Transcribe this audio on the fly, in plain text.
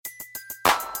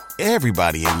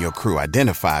Everybody in your crew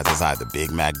identifies as either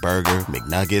Big Mac Burger,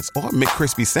 McNuggets, or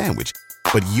McCrispy Sandwich.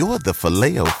 But you're the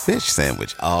Filet-O-Fish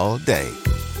Sandwich all day.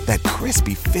 That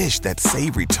crispy fish, that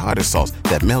savory tartar sauce,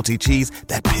 that melty cheese,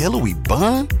 that pillowy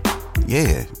bun.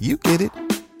 Yeah, you get it.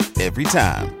 Every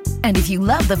time. And if you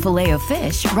love the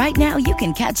Filet-O-Fish, right now you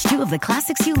can catch two of the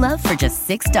classics you love for just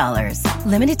 $6.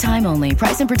 Limited time only.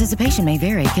 Price and participation may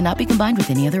vary. Cannot be combined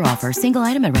with any other offer. Single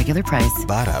item at regular price.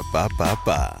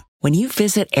 Ba-da-ba-ba-ba. When you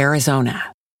visit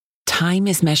Arizona, time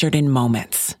is measured in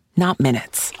moments, not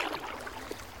minutes.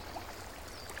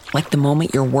 Like the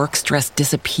moment your work stress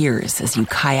disappears as you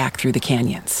kayak through the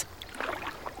canyons.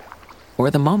 Or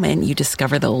the moment you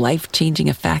discover the life-changing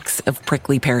effects of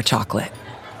prickly pear chocolate.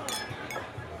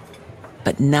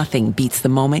 But nothing beats the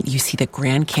moment you see the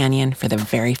Grand Canyon for the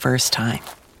very first time.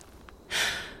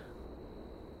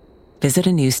 Visit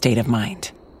a new state of mind.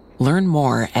 Learn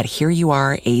more at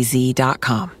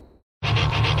hereyouareaz.com.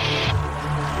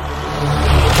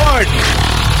 Pardon.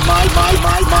 My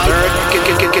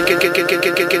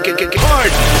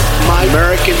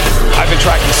American. I've been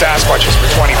tracking Sasquatches for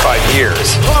 25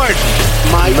 years. Pardon.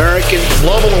 My American.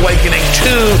 Global awakening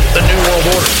to the New World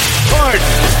Order. Pardon.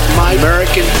 My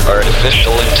American.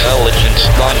 Artificial intelligence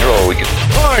android.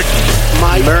 Pardon.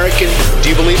 My American.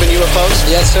 Do you believe in UFOs?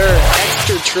 Yes, sir.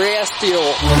 Extraterrestrial.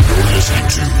 You're listening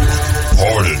to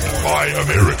Pardon My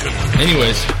American.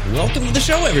 Anyways, welcome to the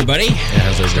show, everybody.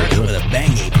 How's that Starting with a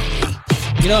bang, baby.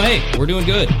 You know, hey, we're doing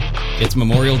good. It's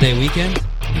Memorial Day weekend.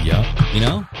 Yeah. You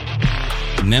know,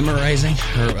 memorizing,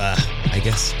 or I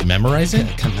guess Memorizing?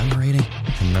 Commemorating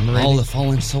all the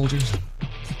fallen soldiers.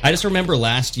 I just remember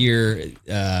last year,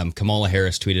 Kamala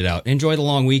Harris tweeted out, "Enjoy the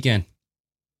long weekend."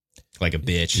 Like a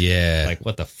bitch. Yeah. Like,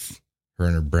 what the Her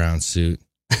in her brown suit.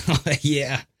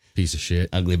 Yeah. Piece of shit.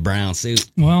 Ugly brown suit.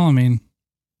 Well, I mean,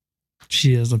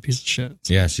 she is a piece of shit.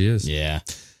 So. Yeah, she is. Yeah.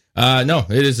 No,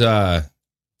 it is,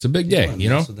 it's a big day, you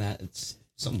know? With that, it's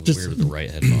something weird with the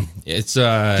right headphone. It's,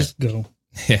 just go.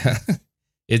 Yeah.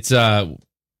 It's, a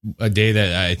day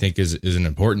that I think is an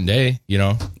important day, you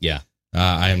know? Yeah.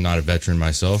 I am not a veteran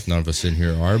myself. None of us in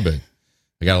here are, but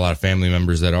I got a lot of family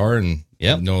members that are, and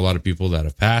know a lot of people that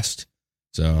have passed.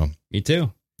 So me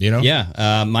too. You know?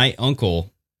 Yeah. My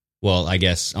uncle, well, I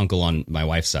guess uncle on my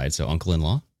wife's side, so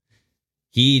uncle-in-law,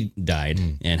 he died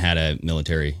and had a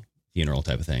military funeral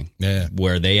type of thing. Yeah.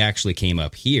 Where they actually came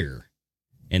up here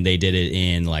and they did it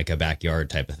in like a backyard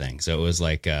type of thing. So it was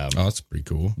like, oh, that's pretty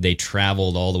cool. They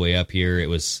traveled all the way up here. It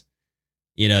was,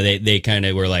 you know, they kind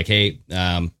of were like, hey,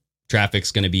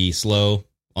 traffic's going to be slow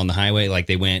on the highway. Like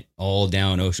they went all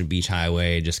down Ocean Beach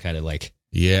Highway, just kind of like.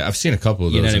 Yeah, I've seen a couple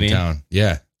of those in town.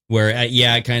 Yeah. Where,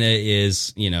 it kind of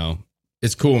is, you know.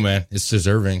 It's cool, man. It's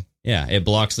deserving. Yeah, it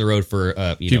blocks the road for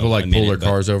people like pull their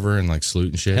cars over and like salute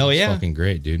and shit. Hell yeah. It's fucking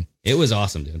great, dude. It was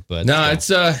awesome, dude. But no, it's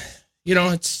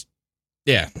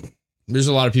there's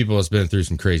a lot of people that's been through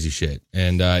some crazy shit.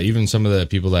 And even some of the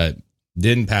people that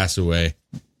didn't pass away,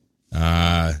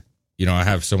 I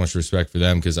have so much respect for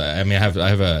them because I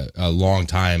have a long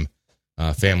time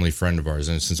family friend of ours,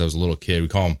 and since I was a little kid, we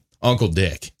call him Uncle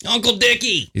Dick. Uncle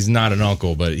Dickie. He's not an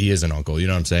uncle, but he is an uncle. You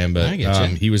know what I'm saying? But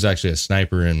he was actually a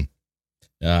sniper in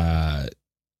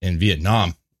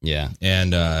Vietnam. Yeah.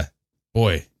 And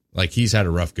boy, like he's had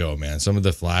a rough go, man. Some of the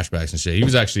flashbacks and shit. He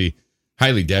was actually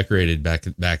highly decorated back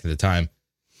at the time.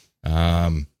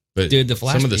 But dude,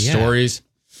 some of the stories,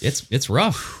 it's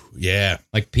rough. Yeah.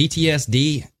 Like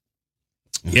PTSD.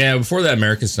 Yeah, before that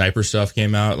American Sniper stuff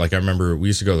came out, like I remember we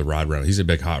used to go to the rod round. He's a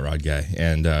big hot rod guy.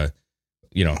 And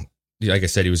like I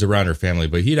said, he was around our family,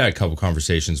 but he'd had a couple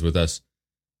conversations with us.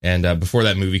 And before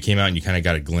that movie came out, and you kind of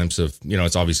got a glimpse of,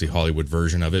 it's obviously Hollywood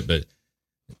version of it, but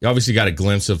you obviously got a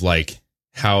glimpse of like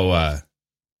how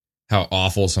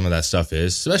awful some of that stuff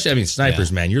is. Especially,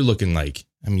 snipers, man, you're looking right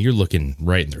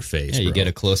in their face. Yeah, you get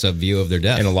a close up view of their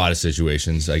death in a lot of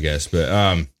situations, I guess.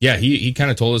 But he kind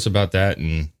of told us about that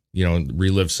and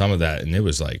relived some of that, and it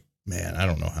was like, man, I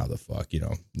don't know how the fuck,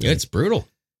 it's brutal.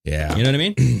 Yeah, you know what I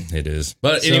mean? It is.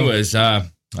 But anyways,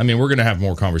 we're gonna have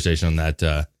more conversation on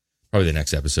that probably the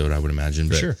next episode, I would imagine.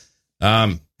 But, sure.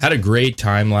 Had a great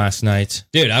time last night,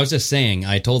 dude. I was just saying,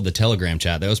 I told the Telegram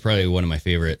chat that was probably one of my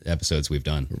favorite episodes we've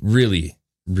done. Really,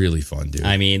 really fun, dude.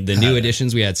 I mean, the new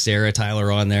additions, we had Sarah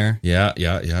Tyler on there. Yeah.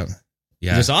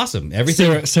 Just awesome.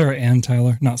 Everything. Sarah and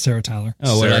Tyler, not Sarah Tyler.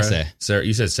 Oh, what did I say? Sarah,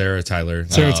 you said Sarah Tyler.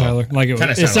 Sarah Tyler. Like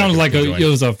it sounded like it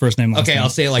was a first name. Okay, name. I'll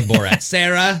say it like Borat.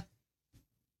 Sarah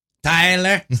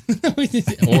Tyler,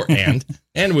 or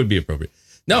and would be appropriate.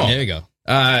 No, there you go.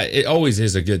 It always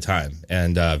is a good time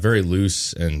and very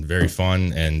loose and very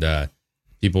fun. And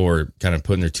people were kind of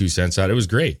putting their 2 cents out. It was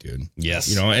great, dude. Yes.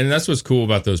 You know, and that's what's cool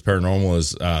about those paranormal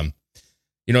is,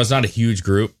 you know, it's not a huge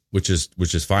group, which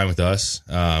is fine with us.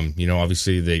 You know,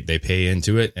 obviously they pay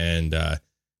into it, and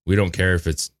we don't care if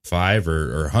it's 5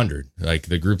 or 100. Like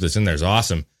the group that's in there is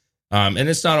awesome. And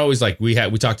it's not always like we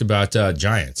talked about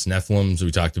giants, Nephilims.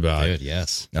 We talked about Dude,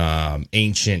 yes.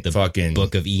 Ancient the fucking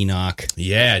Book of Enoch.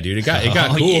 Yeah, dude, it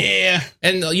got cool. Yeah.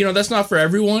 And you know, that's not for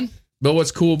everyone. But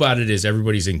what's cool about it is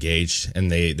everybody's engaged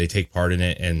and they take part in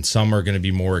it. And some are going to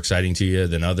be more exciting to you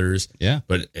than others. Yeah.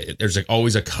 But there's like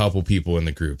always a couple people in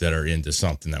the group that are into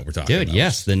something that we're talking about. Dude,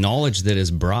 yes. The knowledge that is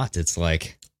brought, it's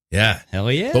like, yeah.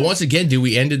 Hell yeah. But once again, dude,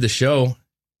 we ended the show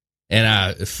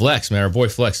and Flex, man, our boy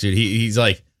Flex, dude, he's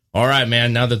like, all right,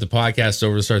 man, now that the podcast's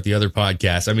over to start the other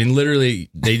podcast. I mean, literally,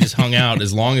 they just hung out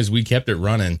as long as we kept it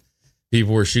running.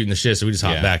 People were shooting the shit, so we just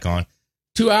hopped back on.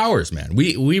 2 hours, man.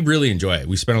 We really enjoy it.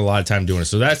 We spent a lot of time doing it.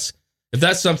 So if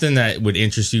that's something that would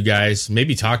interest you guys,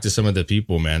 maybe talk to some of the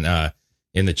people, man,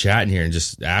 in the chat in here and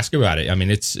just ask about it. I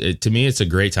mean, to me, it's a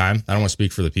great time. I don't want to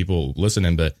speak for the people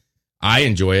listening, but I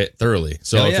enjoy it thoroughly.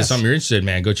 So if it's something you're interested in,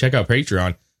 man, go check out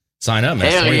Patreon. Sign up, man.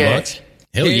 It's $20.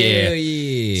 Hell yeah.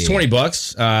 It's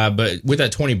 $20. But with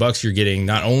that $20, you're getting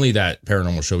not only that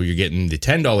paranormal show, but you're getting the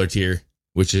 $10 tier,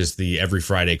 which is the every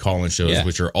Friday call-in shows,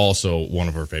 which are also one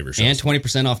of our favorite shows. And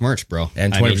 20% off merch, bro.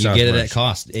 And 20% I mean, you off get it merch. at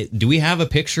cost. Do we have a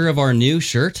picture of our new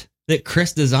shirt that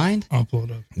Chris designed? I'll pull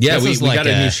it up. Yeah, This we is like got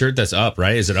a new shirt that's up,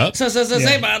 right? Is it up?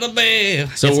 Say by the bay.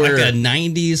 So it's like we're- a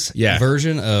 90s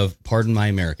version of Pardon My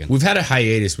American. We've had a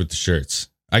hiatus with the shirts.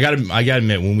 I gotta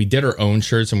admit, when we did our own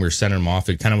shirts and we were sending them off,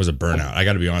 it kind of was a burnout. I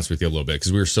gotta be honest with you a little bit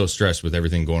because we were so stressed with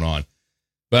everything going on.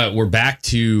 But we're back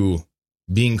to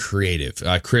being creative.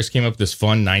 Chris came up with this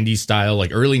fun 90s style,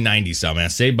 like early 90s style, man.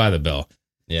 Saved by the Bell.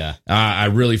 Yeah. I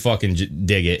really fucking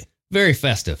dig it. Very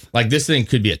festive. Like this thing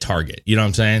could be a Target. You know what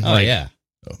I'm saying? Oh, like, yeah.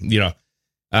 You know,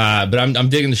 but I'm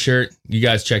digging the shirt. You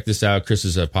guys check this out. Chris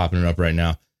is popping it up right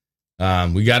now.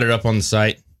 We got it up on the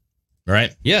site. All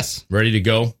right. Yes. Ready to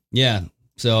go. Yeah.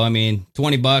 So, I mean,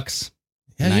 $20.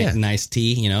 Yeah, nice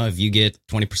tea. You know, if you get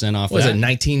 20% off Was that. it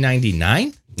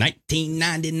 $19.99?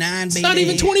 $19.99, It's baby. not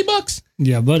even $20.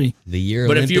 Yeah, buddy. The year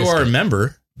But if you Olympus are a Day.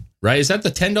 member, right? Is that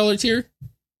the $10 tier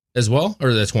as well?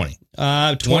 Or the 20?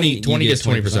 20 you gets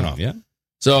 20% off. Yeah.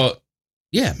 So,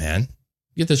 yeah, man.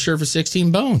 Get the shirt for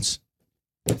 16 bones.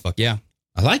 Fuck yeah.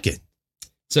 I like it.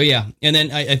 So, yeah. And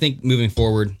then I think moving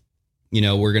forward, you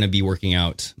know, we're going to be working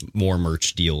out more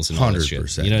merch deals and all this shit.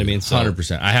 100%. You know what I mean? So,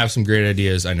 100%. I have some great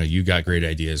ideas. I know you got great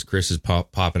ideas. Chris is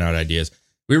popping out ideas.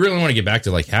 We really want to get back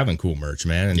to like having cool merch,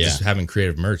 man, and just having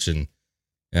creative merch. And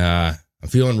I'm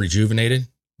feeling rejuvenated.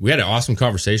 We had an awesome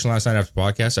conversation last night after the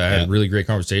podcast. I had a really great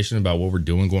conversation about what we're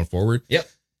doing going forward. Yep.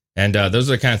 And those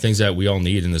are the kind of things that we all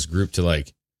need in this group to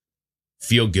like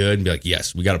feel good and be like,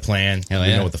 yes, we got a plan. Hell we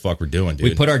yeah. know what the fuck we're doing, dude.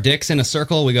 we put our dicks in a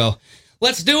circle. We go,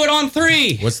 let's do it on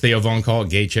 3. What's Theo Vaughn call it?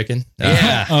 Gay chicken?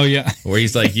 Yeah. Oh, yeah. Where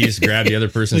he's like, you just grab the other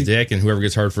person's dick and whoever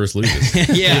gets hard first loses.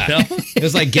 Yeah. You know? It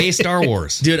was like gay Star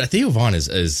Wars. Dude, Theo Vaughn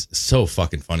is so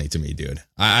fucking funny to me, dude.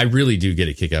 I really do get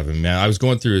a kick out of him, man. I was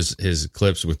going through his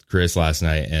clips with Chris last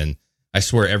night, and I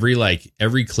swear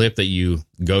every clip that you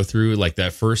go through, like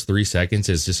that first 3 seconds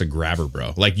is just a grabber,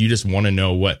 bro. Like you just want to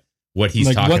know what he's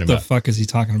Like, talking what the about. fuck is he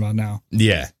talking about now?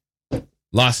 Yeah.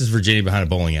 Lost his virginity behind a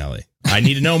bowling alley. I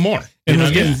need to know more. And You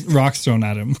was know? getting rocks thrown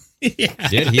at him. Yeah.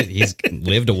 Dude, he's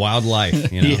lived a wild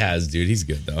life. You know? He has, dude. He's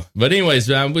good though. But anyways,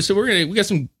 so we got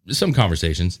some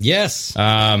conversations. Yes.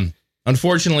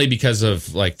 Unfortunately, because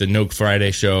of like the No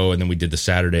Friday show, and then we did the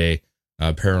Saturday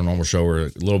paranormal show, we're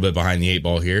a little bit behind the 8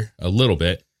 ball here, a little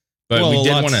bit. But we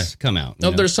did want to come out.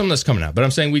 No, there's some that's coming out. But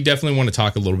I'm saying we definitely want to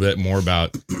talk a little bit more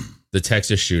about the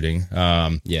Texas shooting.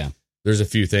 Yeah. There's a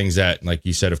few things that, like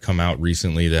you said, have come out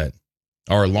recently that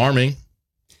are alarming.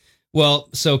 Well,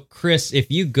 so Chris,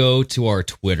 if you go to our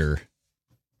Twitter,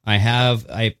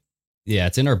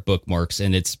 it's in our bookmarks,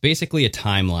 and it's basically a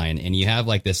timeline, and you have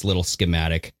like this little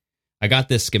schematic. I got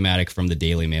this schematic from the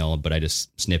Daily Mail, but I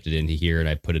just snipped it into here and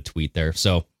I put a tweet there.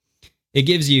 So it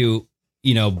gives you,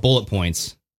 bullet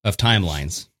points of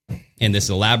timelines, and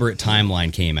this elaborate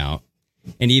timeline came out,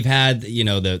 and you've had,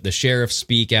 the sheriff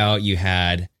speak out. You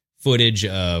had footage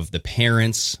of the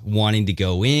parents wanting to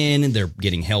go in. They're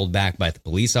getting held back by the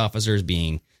police officers,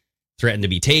 being threatened to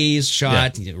be tased,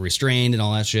 shot, restrained, and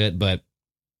all that shit. But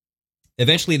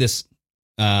eventually this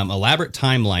elaborate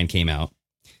timeline came out.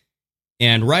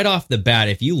 And right off the bat,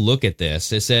 if you look at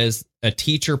this, it says a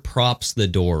teacher props the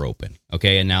door open.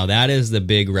 Okay. And now that is the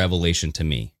big revelation to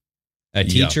me. A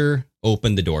teacher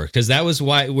opened the door, because that was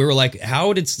why we were like,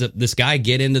 how did this guy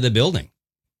get into the building?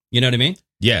 You know what I mean?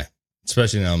 Yeah.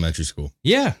 Especially in elementary school.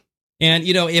 Yeah. And,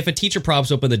 if a teacher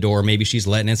props open the door, maybe she's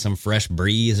letting in some fresh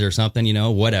breeze or something,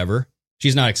 whatever.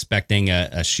 She's not expecting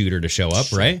a shooter to show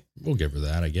up, right? We'll give her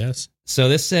that, I guess. So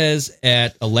this says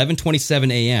at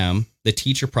 11:27 a.m., the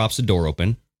teacher props the door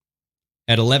open.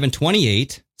 At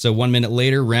 11:28, so 1 minute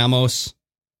later, Ramos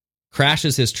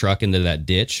crashes his truck into that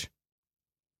ditch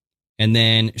and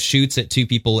then shoots at 2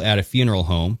 people at a funeral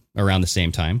home around the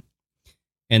same time.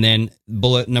 And then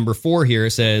bullet number 4 here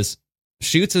says,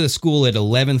 shoots at the school at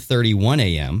 11:31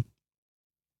 a.m.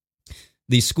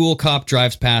 The school cop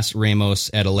drives past Ramos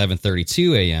at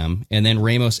 11:32 a.m. and then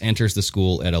Ramos enters the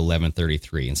school at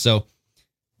 11:33. And so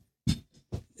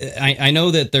I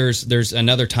know that there's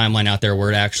another timeline out there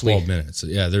where it actually 12 minutes.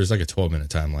 Yeah, there's like a 12-minute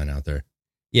timeline out there.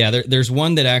 Yeah, there's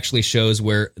one that actually shows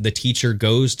where the teacher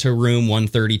goes to room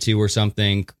 132 or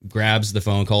something, grabs the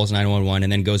phone, calls 911,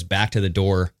 and then goes back to the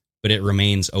door, but it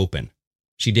remains open.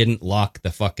 She didn't lock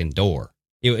the fucking door.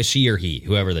 It was she or he,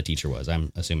 whoever the teacher was.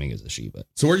 I'm assuming it was a she. But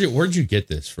so where'd you get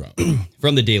this from?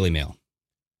 From the Daily Mail.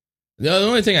 The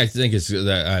only thing I think is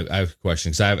that I have a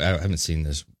question, because I haven't seen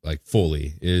this like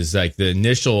fully, is like the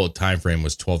initial time frame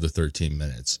was 12 to 13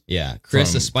 minutes. Yeah,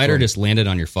 Chris, the spider just landed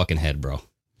on your fucking head, bro.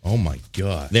 Oh my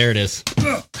god! There it is.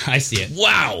 I see it.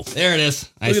 Wow! There it is.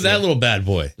 Look at that little bad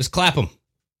boy. Just clap him.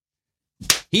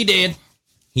 He did.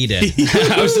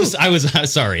 I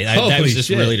was sorry. That was just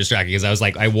really distracting because I was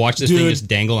like, I watched this thing just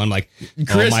dangle. I'm like,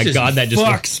 Chris, oh my god, that just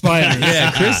fuck spider.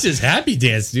 Yeah, Chris is happy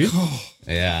dance, dude.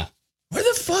 Yeah. Where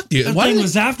the fuck, dude? That thing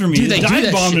was after me. Dude, it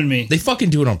dive bombing me. They fucking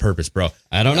do it on purpose, bro.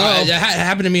 I don't know. It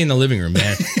happened to me in the living room,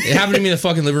 man. It happened to me in the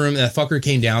fucking living room. That fucker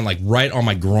came down like right on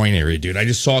my groin area, dude. I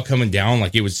just saw it coming down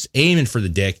like it was aiming for the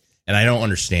dick, and I don't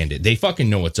understand it. They fucking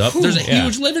know what's up. There's a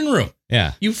huge living room.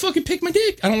 Yeah. You fucking pick my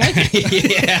dick. I don't like it.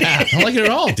 Yeah. I don't like it at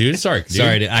all, dude. Sorry. Dude.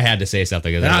 Sorry, I had to say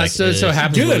something. So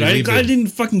happens. Good. I didn't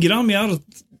fucking get on me. I would have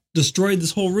destroyed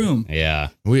this whole room.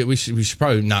 Yeah. We should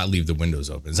probably not leave the windows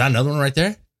open. Is that another one right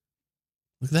there?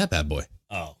 Look at that bad boy.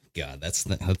 Oh, God. That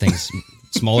thing's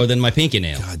smaller than my pinky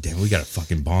nail. God damn, we got to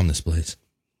fucking bomb this place.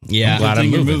 Yeah. I'm glad I'm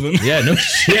moving. Yeah, no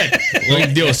shit. We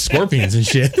can deal with scorpions and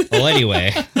shit. Well,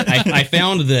 anyway, I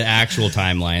found the actual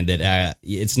timeline that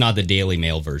it's not the Daily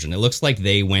Mail version. It looks like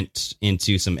they went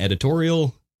into some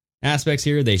editorial aspects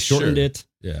here. They shortened it.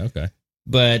 Yeah, okay.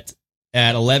 But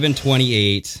at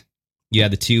 11:28, you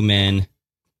had the 2 men.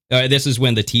 This is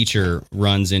when the teacher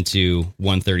runs into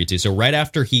 132. So right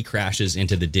after he crashes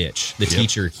into the ditch, the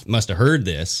teacher must have heard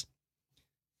this.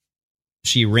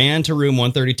 She ran to room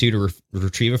 132 to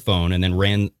retrieve a phone and then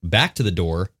ran back to the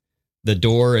door. The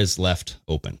door is left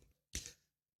open.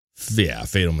 Yeah,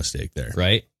 fatal mistake there.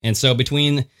 Right? And so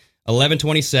between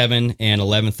 11:27 and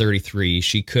 11:33,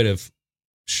 she could have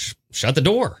shut the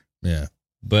door. Yeah.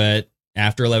 But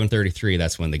after 11:33,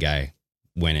 that's when the guy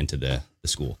went into the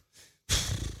school.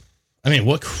 I mean,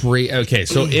 what crazy. Okay,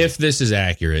 so if this is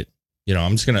accurate,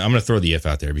 I'm gonna throw the if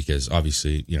out there because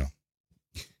obviously,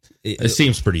 it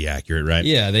seems pretty accurate, right?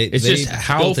 Yeah, it's just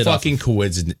how fucking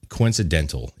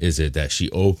coincidental is it that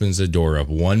she opens the door up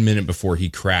 1 minute before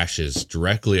he crashes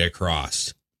directly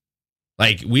across?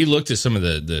 Like, we looked at some of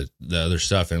the other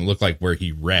stuff and it looked like where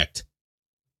he wrecked,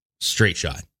 straight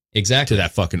shot exactly to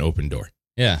that fucking open door.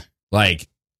 Yeah, like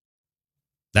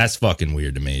that's fucking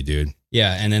weird to me, dude.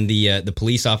 Yeah, and then the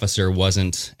police officer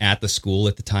wasn't at the school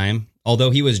at the time, although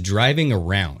he was driving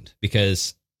around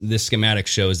because this schematic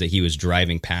shows that he was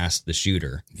driving past the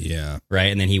shooter. Yeah. Right.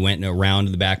 And then he went around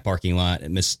to the back parking lot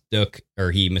and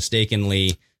he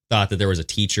mistakenly thought that there was a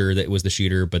teacher that was the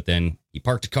shooter, but then he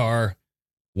parked a car,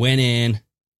 went in.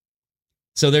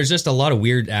 So there's just a lot of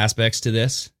weird aspects to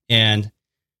this. And,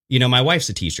 my wife's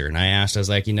a teacher and I was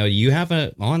like, you have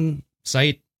a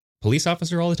on-site police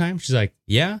officer all the time? She's like,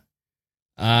 yeah.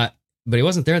 But he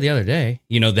wasn't there the other day.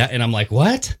 That, and I'm like,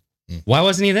 what? Why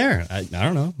wasn't he there? I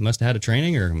don't know. Must have had a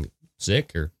training or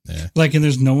sick or and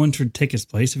there's no one to take his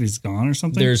place if he's gone or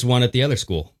something. There's one at the other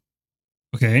school.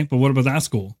 Okay, but what about that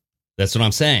school? That's what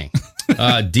I'm saying.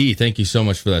 D, thank you so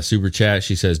much for that super chat.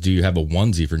 She says, "Do you have a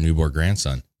onesie for newborn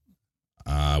grandson?"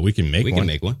 We can make one. We can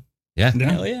make one. Yeah.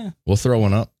 Hell yeah. We'll throw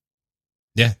one up.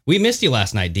 Yeah. We missed you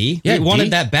last night, D. Yeah, we wanted D.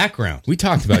 that background. We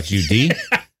talked about you, D.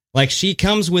 Like, she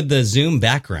comes with the Zoom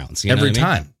backgrounds every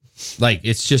time. Like,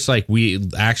 it's just like we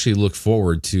actually look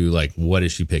forward to, like, what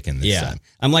is she picking this time?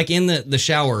 I'm like in the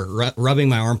shower rubbing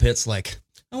my armpits like,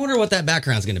 I wonder what that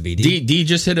background's going to be. D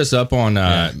just hit us up on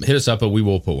hit us up, but we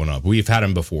will put one up. We've had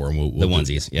them before, and we'll the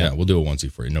onesies. Yeah, we'll do a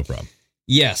onesie for you, no problem.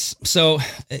 Yes. So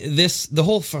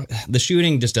the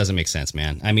shooting just doesn't make sense,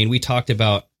 man. I mean, we talked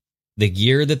about the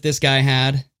gear that this guy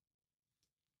had.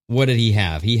 What did he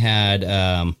have? He had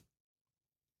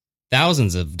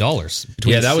thousands of dollars.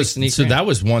 That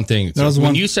was one thing. That was when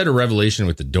one- you said a revelation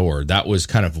with the door, that was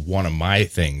kind of one of my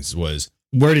things was,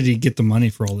 Where did he get the money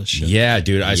for all this shit? yeah,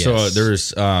 dude. I saw Yes.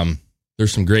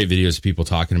 there's some great videos of people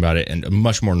talking about it and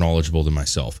much more knowledgeable than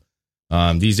myself.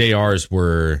 These ARs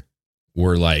were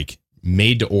like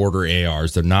made to order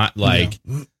ARs. They're not like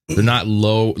they're not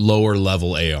lower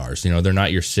level ARs. You know, they're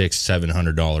not your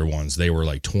 $600-$700 ones. They were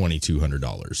like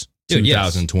 $2,200, Dude,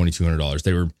 yes. $2,200.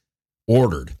 They were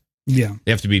ordered. Yeah.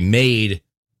 They have to be made,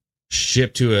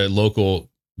 shipped to a local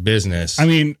business. I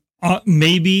mean,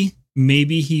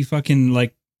 maybe he fucking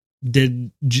like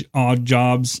did odd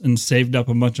jobs and saved up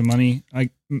a bunch of money.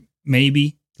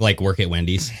 Maybe. Like work at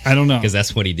Wendy's. I don't know. Because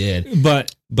that's what he did.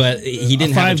 But he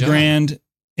didn't have a job. $5,000,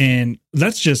 and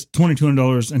that's just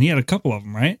 $2,200, and he had a couple of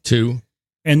them, right? 2.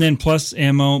 And then plus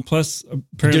ammo, plus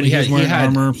apparently Dude, he was wearing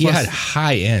armor. He plus, had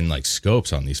high end like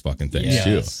scopes on these fucking things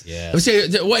Yes, too. yes. I would say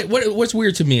what's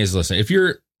weird to me is, listen,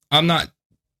 I'm not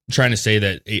trying to say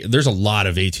that there's a lot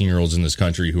of 18-year-olds in this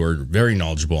country who are very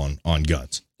knowledgeable on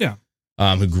guns. Yeah.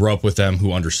 Who grew up with them,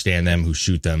 who understand them, who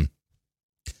shoot them.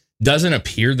 Doesn't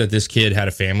appear that this kid had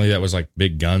a family that was like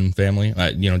big gun family.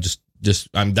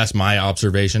 That's my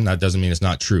observation. That doesn't mean it's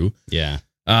not true. Yeah.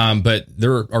 But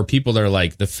there are people that are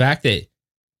like, the fact that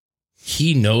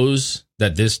he knows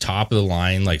that this top of the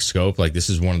line like scope, like this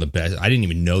is one of the best. I didn't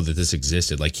even know that this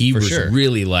existed. Like he was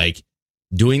really like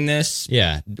doing this.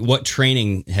 Yeah. What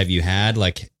training have you had?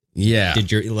 Like, yeah.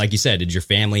 Like you said, did your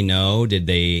family know? Did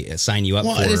they sign you up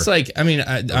for? It's like, I mean,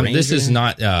 this is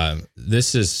not,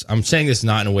 I'm saying this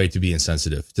not in a way to be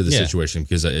insensitive to the situation,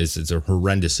 because it's a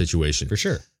horrendous situation. For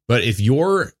sure. But if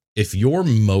your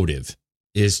motive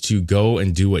is to go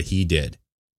and do what he did,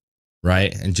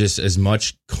 right, and just as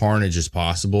much carnage as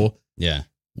possible, yeah,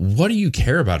 what do you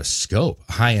care about a scope,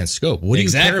 a high-end scope? What do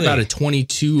you care about a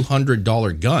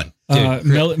 $2,200 gun?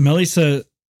 Melissa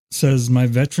says my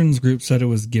veterans group said it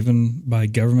was given by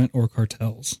government or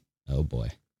cartels. Oh boy.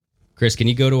 Chris, can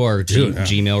you go to our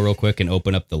Gmail real quick and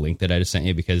open up the link that I just sent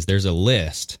you? Because there's a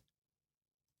list,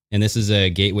 and this is a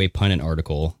Gateway Pundit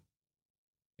article.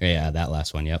 Yeah, that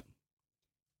last one. Yep.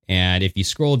 And if you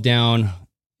scroll down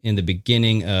in the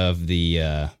beginning of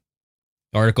the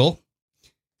article,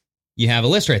 you have a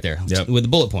list right there with the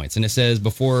bullet points. And it says,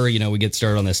 before we get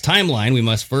started on this timeline, we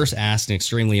must first ask an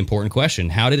extremely important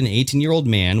question. How did an 18-year-old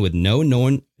man with no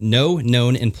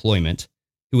known employment,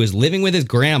 who was living with his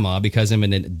grandma because of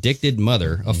an addicted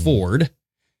mother, afford?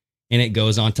 And it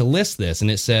goes on to list this.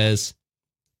 And it says,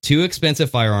 2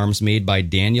 expensive firearms made by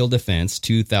Daniel Defense,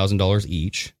 $2,000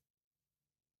 each.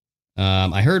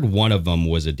 I heard one of them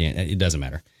was it doesn't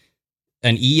matter.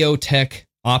 An EO Tech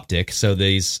optic, so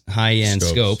these high-end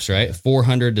scopes, right?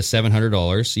 $400 to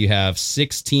 $700. You have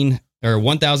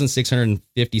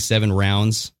 1,657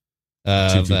 rounds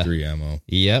of 223 ammo.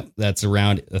 Yep, that's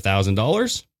around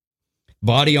 $1,000.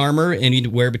 Body armor,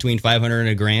 anywhere between $500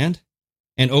 and $1,000,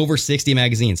 and over 60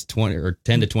 magazines, $10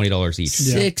 to $20 each.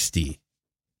 60.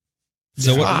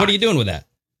 So what are you doing with that?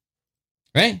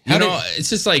 Right? It's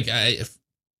just like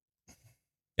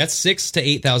that's $6,000 to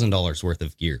 $8,000 worth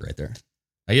of gear right there.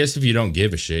 I guess if you don't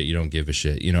give a shit, you don't give a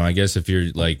shit. I guess if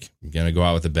you're like going to go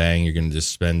out with a bang, you're going to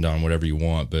just spend on whatever you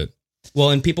want. But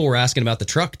and people were asking about the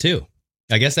truck too.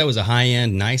 I guess that was a high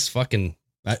end, nice fucking.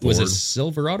 Was it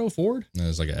Silverado Ford? It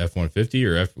was like an F-150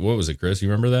 or what was it, Chris? You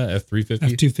remember that? F-350?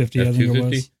 F-250, I think it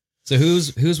was. So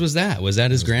whose was that? Was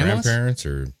that his grandparents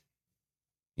or?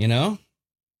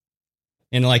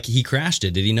 And like he crashed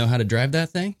it. Did he know how to drive that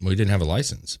thing? Well, he didn't have a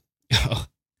license. Oh.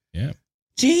 Yeah.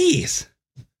 Jeez.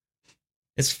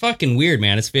 It's fucking weird,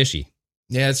 man. It's fishy.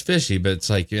 Yeah, it's fishy, but it's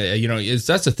like,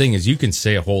 that's the thing is you can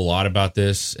say a whole lot about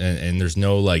this and there's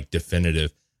no like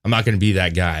definitive. I'm not going to be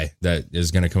that guy that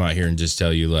is going to come out here and just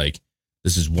tell you like,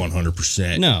 this is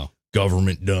 100%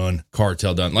 government done,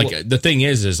 cartel done. Like the thing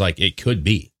is like, it could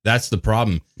be. That's the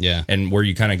problem. Yeah. And where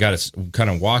you kind of got to kind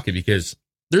of walk it, because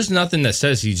there's nothing that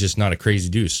says he's just not a crazy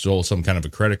dude, stole some kind of a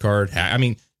credit card. I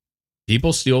mean,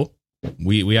 people steal.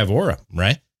 We have Aura,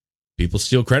 right? People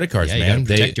steal credit cards, man. You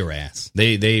gotta protect your ass.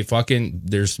 They fucking,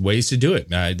 there's ways to do it.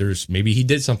 Maybe he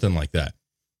did something like that.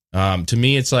 To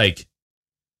me, it's like,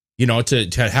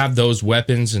 to have those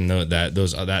weapons and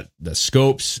the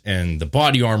scopes and the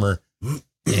body armor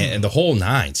and the whole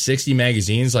 60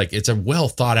 magazines, like it's a well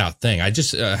thought out thing. I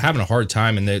just having a hard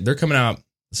time, and they're coming out.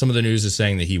 Some of the news is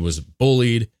saying that he was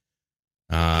bullied.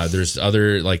 There's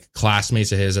other like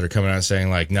classmates of his that are coming out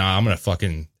saying like, nah, I'm gonna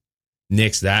fucking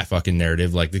nix that fucking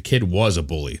narrative. Like the kid was a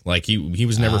bully. Like he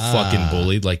was never fucking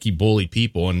bullied. Like he bullied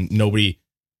people, and nobody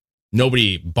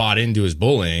bought into his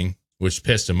bullying, which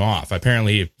pissed him off.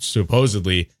 Apparently,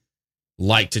 supposedly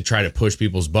like to try to push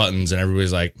people's buttons, and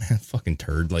everybody's like, man, fucking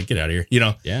turd, like get out of here, you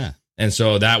know? Yeah. And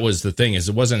so that was the thing, is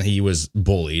it wasn't he was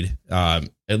bullied. At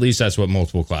least that's what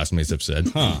multiple classmates have said.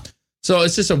 Huh. So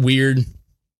it's just a weird,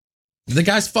 the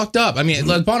guy's fucked up. I mean,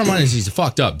 the bottom line is he's a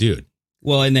fucked up dude.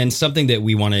 Well, and then something that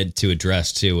we wanted to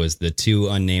address too was the 2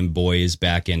 unnamed boys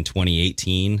back in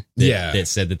 2018 that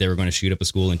said that they were going to shoot up a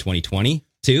school in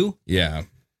 2022. Yeah.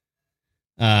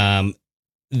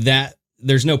 That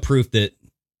there's no proof that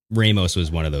Ramos was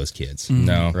one of those kids.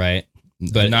 No. Right?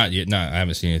 But not yet. No, I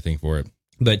haven't seen anything for it.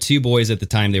 But 2 boys at the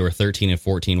time, they were 13 and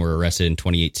 14, were arrested in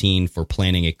 2018 for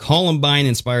planning a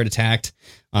Columbine-inspired attack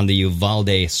on the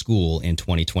Uvalde school in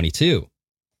 2022.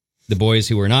 The boys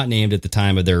who were not named at the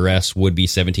time of their arrest would be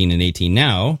 17 and 18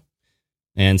 now.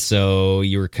 And so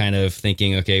you were kind of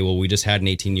thinking, okay, well, we just had an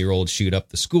 18-year-old shoot up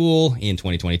the school in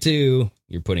 2022.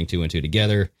 You're putting 2 and 2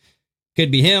 together.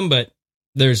 Could be him, but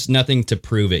there's nothing to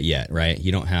prove it yet, right?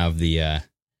 You don't have the,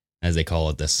 as they call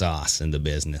it, the sauce in the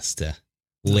business to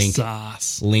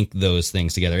link those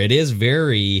things together. It is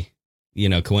very,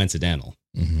 coincidental.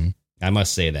 Mm-hmm. I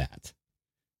must say that.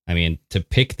 I mean, to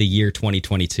pick the year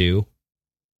 2022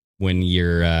 when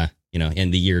you're,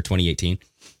 in the year 2018.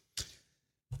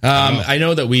 I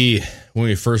know that when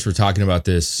we first were talking about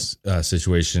this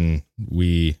situation,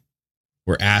 we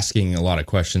were asking a lot of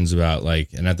questions about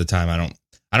and at the time,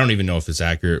 I don't even know if it's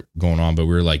accurate going on, but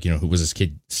we were like, was this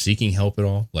kid seeking help at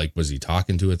all? Like, was he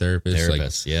talking to a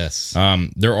therapist? Yes.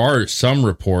 There are some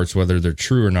reports, whether they're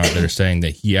true or not, that are saying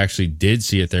that he actually did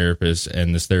see a therapist,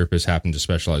 and this therapist happened to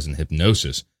specialize in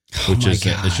hypnosis, which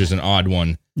is an odd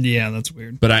one. Yeah, that's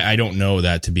weird. But I don't know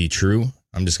that to be true.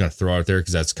 I'm just going to throw it out there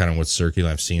because that's kind of what's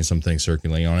circulating. I've seen some things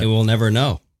circulating on it. And we'll never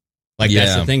know.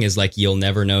 That's the thing is, you'll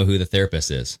never know who the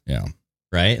therapist is. Yeah.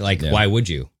 Right? Why would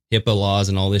you? HIPAA laws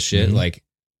and all this shit. Mm-hmm.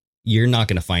 You're not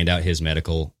going to find out his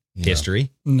medical history.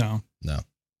 No.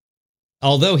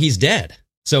 Although he's dead.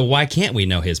 So why can't we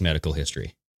know his medical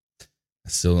history? I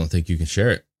still don't think you can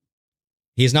share it.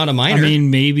 He's not a minor. I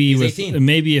mean, maybe he's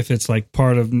if it's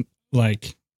part of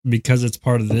because it's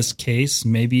part of this case,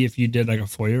 maybe if you did a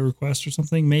FOIA request or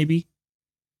something, maybe.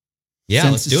 Yeah,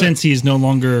 let's do it. Since he's no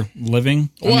longer living.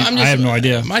 Well, I have no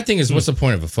idea. My thing is, what's the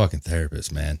point of a fucking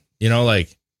therapist, man?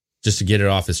 Just to get it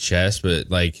off his chest, but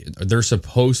they're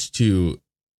supposed to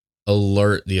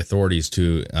alert the authorities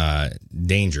to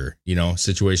danger,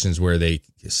 situations where they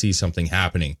see something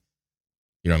happening.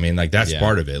 You know what I mean? That's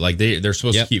part of it. They're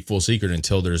supposed to keep full secret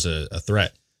until there's a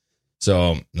threat.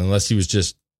 So unless he was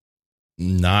just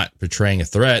not portraying a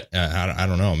threat, I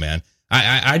don't know, man.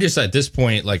 I just, at this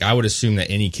point, I would assume that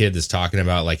any kid that's talking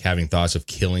about having thoughts of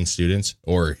killing students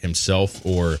or himself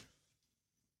or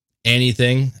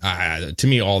anything, to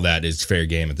me, all that is fair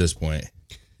game at this point,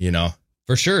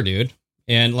 For sure, dude.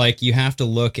 And you have to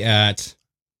look at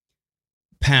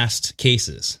past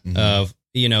cases of,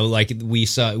 we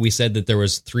said that there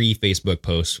was 3 Facebook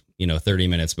posts, 30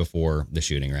 minutes before the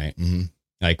shooting, right?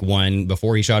 Mm-hmm. One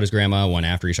before he shot his grandma, one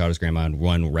after he shot his grandma, and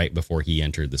one right before he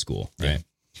entered the school, right? Yeah.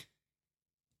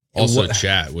 Also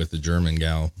chat with the German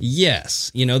gal. Yes.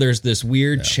 There's this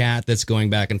weird chat that's going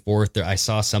back and forth. I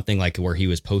saw something where he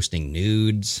was posting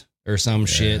nudes or some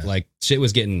shit. Shit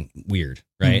was getting weird,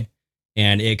 right?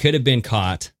 And it could have been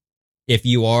caught. If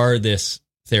you are this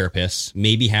therapist,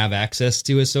 maybe have access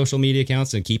to his social media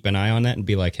accounts and keep an eye on that and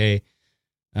be like, hey,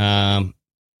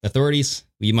 authorities,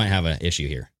 you might have an issue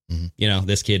here. Mm-hmm.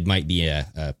 This kid might be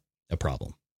a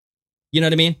problem. You know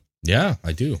what I mean? Yeah,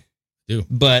 I do.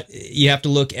 But you have to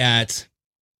look at.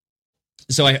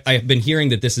 So I've been hearing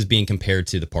that this is being compared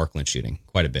to the Parkland shooting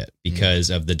quite a bit because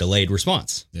of the delayed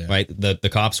response. Yeah. Right, the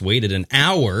cops waited an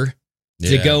hour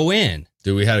to go in.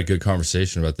 Dude, we had a good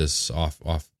conversation about this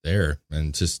off there,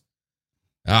 and just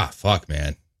fuck,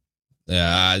 man.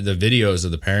 The videos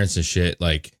of the parents and shit.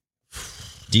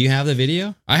 Do you have the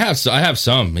video? I have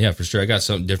some. Yeah, for sure. I got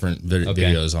some different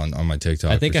videos on my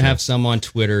TikTok. I think I have some on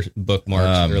Twitter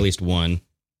bookmarked, or at least one.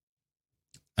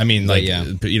 I mean, I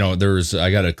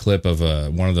got a clip of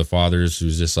one of the fathers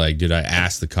who's just dude, I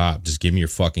asked the cop, just give me your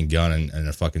fucking gun and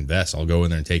a fucking vest. I'll go in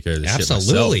there and take care of this shit myself.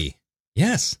 Absolutely.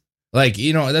 Yes.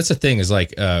 That's the thing is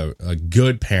a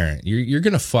good parent. You're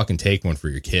going to fucking take one for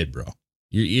your kid, bro.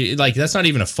 You that's not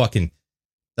even a fucking,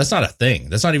 that's not a thing.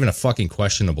 That's not even a fucking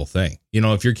questionable thing.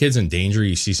 If your kid's in danger,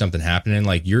 you see something happening,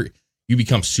 you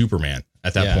become Superman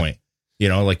at that point.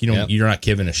 You're not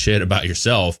giving a shit about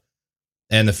yourself.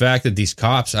 And the fact that these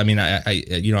cops, I mean,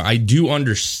 I do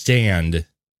understand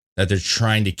that they're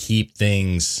trying to keep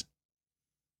things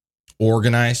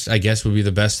organized, I guess would be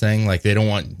the best thing. They don't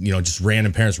want, just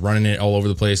random parents running it all over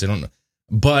the place. They don't,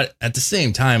 but at the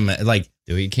same time,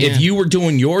 if you were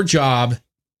doing your job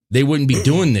they wouldn't be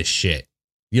doing this shit.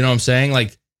 You know what I'm saying?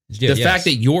 Like, the fact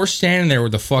that you're standing there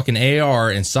with a fucking AR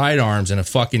and sidearms and a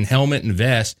fucking helmet and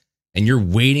vest, and you're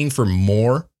waiting for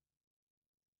more.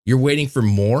 You're waiting for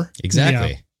more.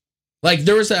 Exactly. Yeah. Like,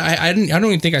 there was I don't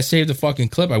even think I saved the fucking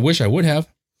clip. I wish I would have.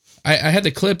 I had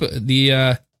the clip.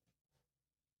 The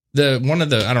one of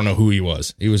the, I don't know who he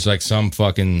was. He was like some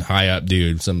fucking high up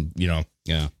dude.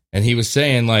 Yeah. And he was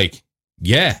saying like,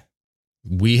 yeah,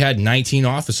 we had 19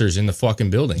 officers in the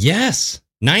fucking building. Yes.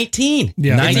 19.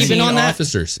 Yeah. 19 even on that.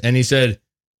 officers. And he said,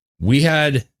 we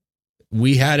had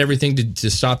everything to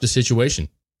stop the situation.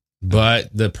 But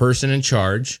the person in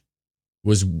charge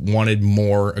wanted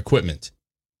more equipment.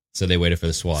 So they waited for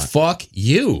the SWAT. Fuck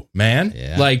you, man.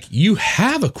 Yeah. Like, you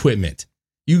have equipment.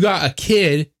 You got a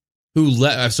kid who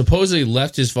supposedly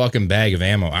left his fucking bag of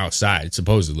ammo outside,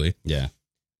 supposedly. Yeah.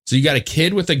 So you got a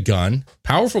kid with a gun,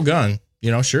 powerful gun,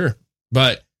 sure.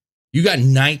 But you got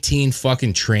 19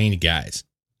 fucking trained guys.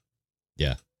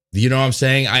 Yeah. You know what I'm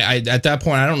saying? I at that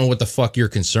point, I don't know what the fuck your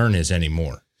concern is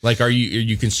anymore. Like, are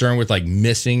you concerned with like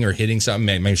missing or hitting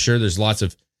something? I'm sure there's lots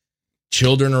of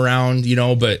children around,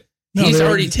 but No, he's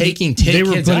already taking kids out. They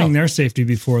were putting their safety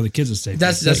before the kids' safety.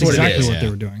 That's what exactly it is. what they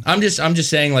were doing. I'm just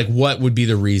saying, like, what would be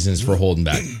the reasons for holding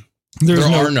back? There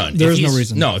are none. There's no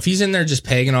reason. No, if he's in there just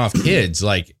pegging off kids,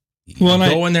 like,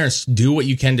 go in there and do what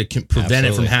you can to prevent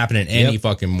it from happening any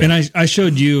fucking more. And I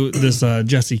showed you this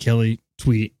Jesse Kelly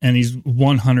tweet, and he's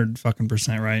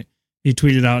 100% right. He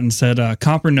tweeted out and said,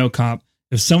 "Cop or no cop,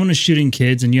 if someone is shooting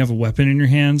kids and you have a weapon in your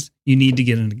hands, you need to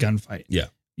get in a gunfight. Yeah,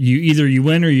 you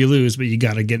win or you lose, but you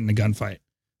got to get in a gunfight.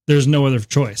 There's no other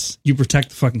choice. You protect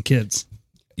the fucking kids."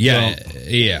 Yeah,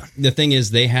 yeah. The thing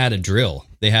is, they had a drill.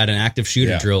 They had an active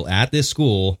shooter drill at this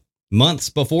school months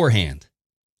beforehand.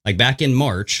 Like back in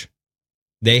March,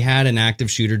 they had an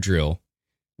active shooter drill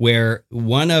where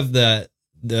one of the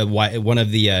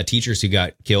teachers who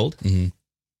got killed,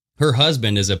 her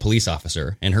husband is a police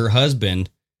officer, and her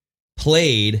husband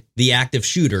played the active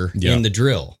shooter in the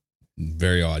drill.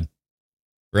 Very odd,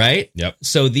 right? Yep.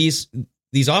 So these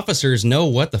officers know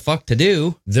what the fuck to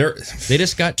do. They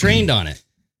just got trained on it.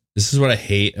 This is what I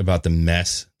hate about the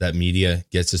mess that media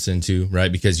gets us into,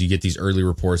 right? Because you get these early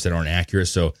reports that aren't accurate.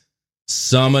 So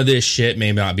some of this shit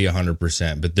may not be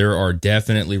 100%, but there are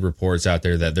definitely reports out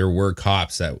there that there were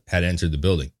cops that had entered the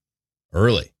building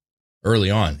early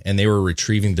on, and they were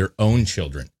retrieving their own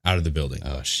children out of the building.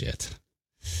 Oh, shit.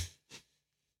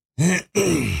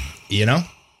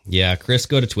 Yeah, Chris,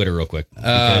 go to Twitter real quick.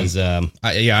 Because,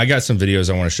 I got some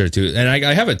videos I want to share too. And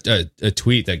I have a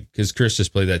tweet because Chris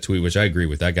just played that tweet, which I agree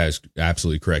with. That guy's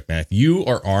absolutely correct, man. If you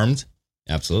are armed,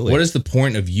 absolutely. What is the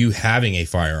point of you having a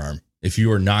firearm if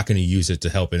you are not going to use it to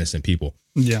help innocent people?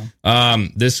 Yeah.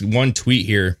 This one tweet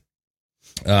here,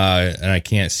 and I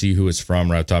can't see who it's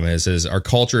from right off the top of my head. It says, "Our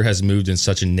culture has moved in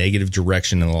such a negative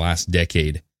direction in the last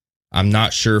decade. I'm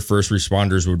not sure first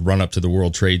responders would run up to the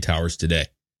World Trade Towers today."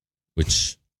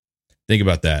 Which... think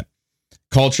about that.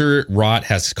 Culture rot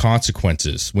has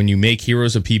consequences when you make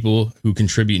heroes of people who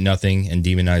contribute nothing and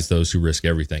demonize those who risk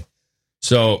everything.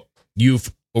 So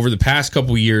over the past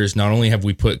couple of years, not only have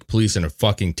we put police in a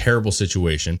fucking terrible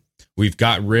situation, we've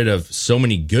got rid of so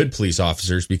many good police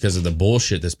officers because of the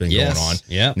bullshit that's been going on.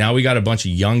 Yeah. Now we got a bunch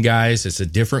of young guys. It's a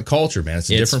different culture, man. It's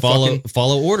different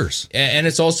follow orders. And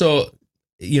it's also,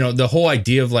 the whole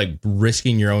idea of like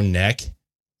risking your own neck.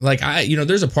 Like,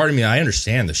 there's a part of me, I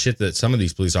understand the shit that some of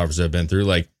these police officers have been through.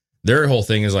 Like, their whole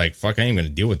thing is like, fuck, I ain't going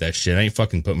to deal with that shit. I ain't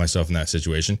fucking put myself in that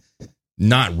situation.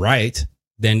 Not right.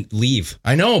 Then leave.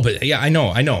 I know, but yeah, I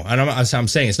know. I'm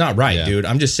saying it's not right, dude.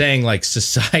 I'm just saying, like,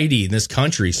 society in this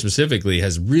country specifically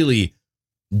has really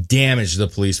damaged the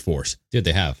police force. Dude,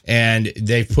 they have. And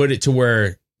they've put it to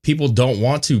where people don't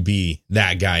want to be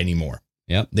that guy anymore.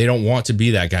 Yep. They don't want to be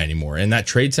that guy anymore. And that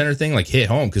Trade Center thing, like, hit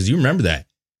home because you remember that.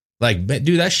 Like,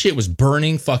 dude, that shit was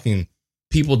burning, fucking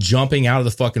people jumping out of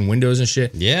the fucking windows and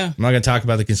shit. Yeah. I'm not going to talk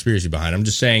about the conspiracy behind it. I'm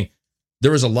just saying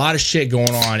there was a lot of shit going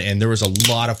on, and there was a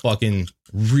lot of fucking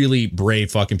really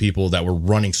brave fucking people that were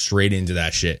running straight into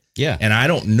that shit. Yeah. And I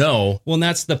don't know. Well, and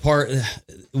that's the part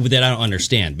that I don't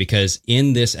understand, because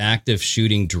in this active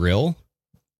shooting drill,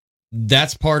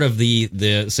 that's part of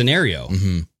the scenario.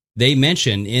 Mm-hmm. They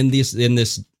mention in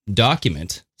this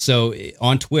document. So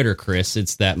on Twitter, Chris,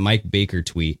 it's that Mike Baker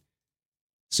tweet.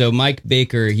 So Mike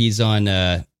Baker, he's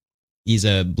a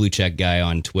blue check guy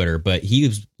on Twitter, but he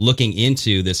was looking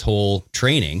into this whole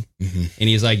training, and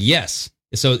he's like, yes.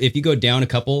 So if you go down a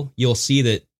couple, you'll see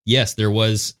that, yes, there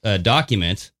was a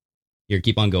document. Here,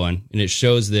 keep on going. And it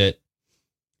shows that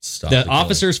the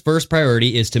officer's first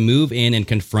priority is to move in and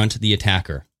confront the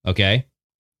attacker. Okay.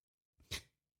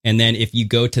 And then if you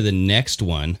go to the next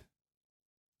one,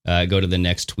 go to the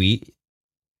next tweet,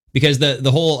 because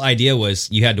the whole idea was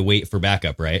you had to wait for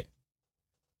backup, right?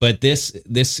 But this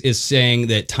is saying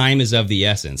that time is of the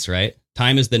essence, right?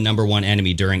 Time is the number one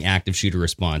enemy during active shooter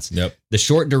response. Yep. The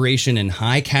short duration and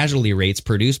high casualty rates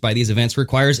produced by these events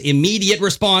requires immediate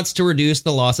response to reduce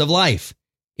the loss of life.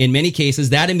 In many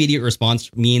cases, that immediate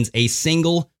response means a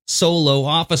single solo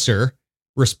officer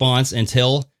response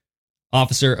until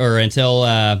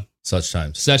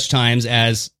such times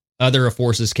as other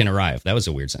forces can arrive. That was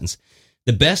a weird sentence.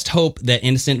 The best hope that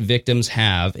innocent victims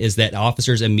have is that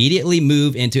officers immediately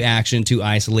move into action to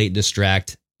isolate,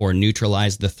 distract, or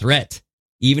neutralize the threat,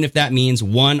 even if that means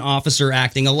one officer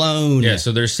acting alone. Yeah,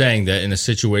 so they're saying that in a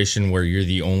situation where you're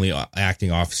the only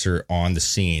acting officer on the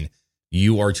scene,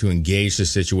 you are to engage the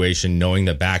situation knowing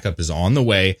that backup is on the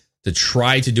way to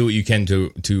try to do what you can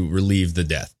to relieve the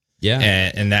death. Yeah.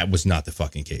 And that was not the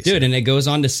fucking case. Dude, and it goes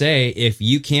on to say, if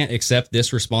you can't accept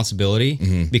this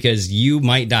responsibility because you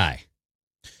might die,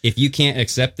 if you can't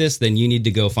accept this, then you need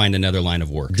to go find another line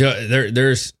of work.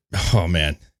 There's, oh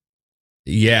man.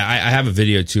 Yeah, I have a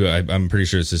video too. I'm pretty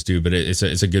sure it's this dude, but it's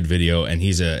a good video, and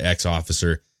he's an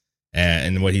ex-officer,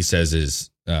 and what he says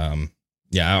is,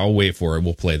 I'll wait for it.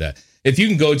 We'll play that. If you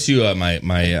can go to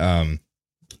my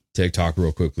TikTok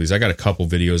real quick, please. I got a couple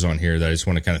videos on here that I just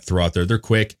want to kind of throw out there. They're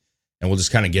quick, and we'll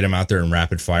just kind of get them out there in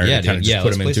rapid fire. Yeah, and kind of just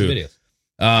put them into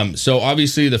videos. So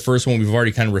obviously the first one we've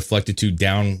already kind of reflected to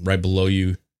down right below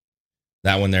you.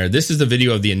 That one there. This is the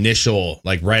video of the initial,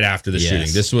 like right after the shooting.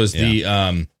 This was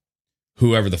the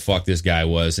whoever the fuck this guy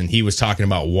was, and he was talking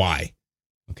about why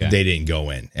they didn't go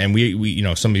in. And we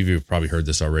some of you have probably heard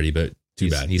this already, but too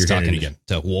bad. He's talking again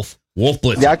to Wolf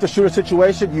Blitz. The active shooter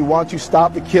situation, you want to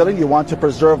stop the killing, you want to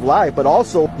preserve life, but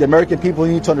also the American people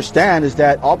need to understand is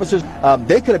that officers,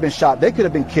 they could have been shot, they could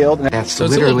have been killed. That's so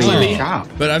literally a shot.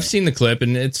 But I've seen the clip,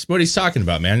 and it's what he's talking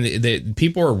about, man.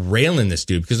 People are railing this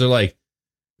dude because they're like,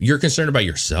 you're concerned about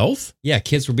yourself? Yeah,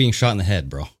 kids were being shot in the head,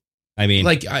 bro. I mean,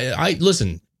 like, I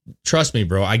listen, trust me,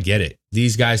 bro, I get it.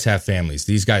 These guys have families.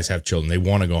 These guys have children. They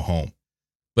want to go home.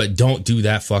 But don't do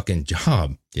that fucking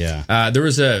job. Yeah. There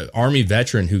was a Army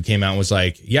veteran who came out and was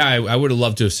like, yeah, I would have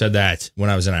loved to have said that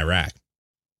when I was in Iraq.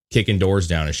 Kicking doors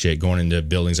down and shit, going into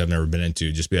buildings I've never been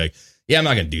into. Just be like, yeah, I'm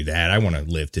not going to do that. I want to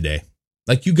live today.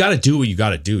 Like, you got to do what you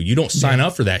got to do. You don't sign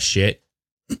up for that shit.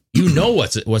 You know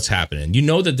what's happening. You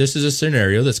know that this is a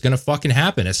scenario that's going to fucking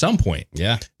happen at some point.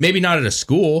 Yeah. Maybe not at a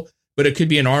school, but it could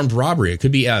be an armed robbery. It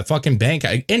could be a fucking bank,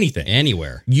 anything.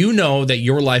 Anywhere. You know that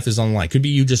your life is on the line. Could be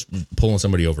you just pulling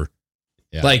somebody over.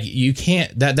 Yeah. Like, you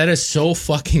can't, that is so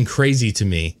fucking crazy to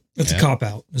me. It's a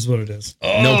cop-out, is what it is.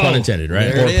 No pun intended,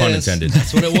 right? Or pun intended.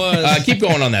 That's what it was. Keep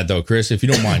going on that, though, Chris, if you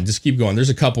don't mind. Just keep going. There's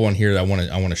a couple on here that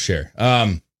I want to share.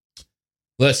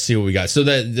 Let's see what we got. So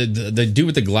the dude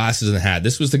with the glasses and the hat,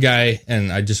 this was the guy,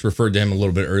 and I just referred to him a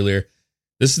little bit earlier.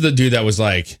 This is the dude that was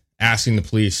like asking the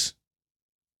police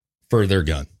for their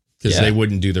gun because they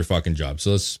wouldn't do their fucking job.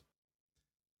 So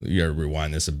you gotta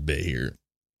rewind this a bit here.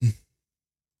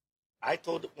 I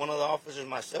told one of the officers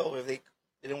myself if they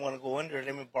didn't want to go under,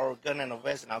 let me borrow a gun and a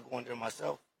vest, and I'll go under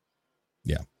myself.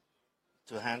 Yeah.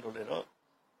 To handle it up.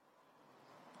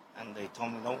 And they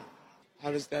told me no.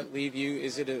 How does that leave you?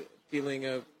 Is it a feeling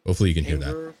of hopefully you can anger,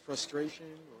 hear that. Frustration?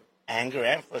 Or? Anger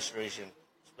and frustration,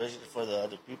 especially for the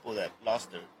other people that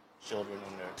lost their children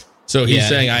in there. So he's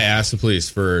saying I asked the police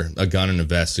for a gun and a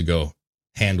vest to go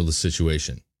handle the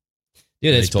situation.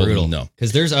 Dude, it's brutal. No,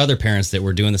 because there's other parents that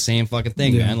were doing the same fucking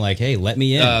thing, man. Like, hey, let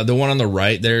me in. The one on the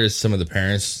right there is some of the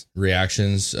parents'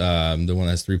 reactions. The one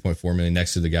that's 3.4 million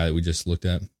next to the guy that we just looked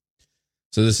at.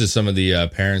 So this is some of the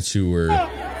parents who were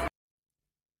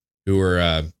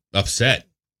upset,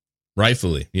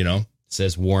 rightfully. You know, it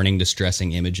says warning,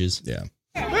 distressing images. Yeah.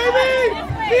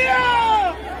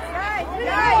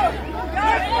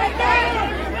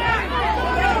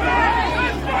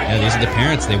 Yeah, these are the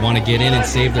parents. They want to get in and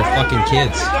save their fucking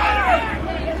kids.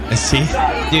 I see.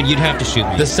 Dude, you'd have to shoot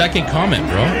me. The second comment,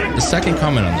 bro. The second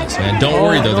comment on this, man. Don't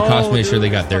worry, though. The cops made sure they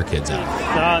got their kids out.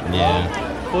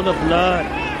 Yeah. Full of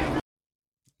blood.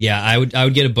 Yeah, I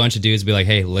would get a bunch of dudes and be like,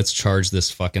 hey, let's charge this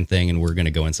fucking thing and we're going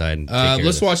to go inside and take care of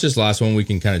let's watch this last one. We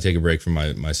can kind of take a break from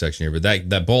my section here. But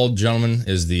that bald gentleman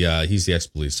is he's the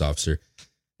ex-police officer.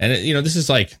 And, this is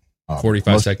like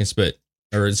 45 seconds,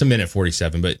 or it's a minute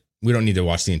 47, but we don't need to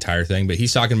watch the entire thing, but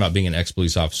he's talking about being an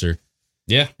ex-police officer.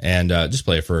 Yeah. And just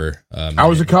play it for... I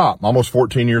was a cop, almost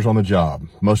 14 years on the job.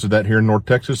 Most of that here in North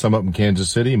Texas, some up in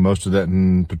Kansas City, most of that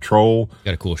in patrol.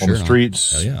 Got a cool shirt on the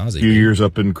streets. Hell yeah, a few years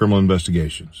up in criminal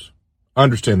investigations. I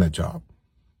understand that job.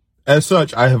 As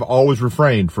such, I have always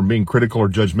refrained from being critical or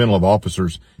judgmental of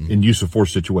officers in use of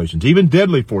force situations, even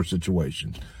deadly force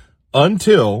situations,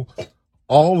 until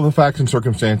all of the facts and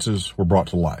circumstances were brought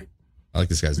to light. I like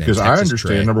this guy's name. Because I Texas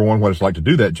understand, Trey. number one, what it's like to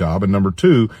do that job, and number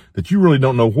two, that you really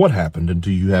don't know what happened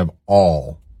until you have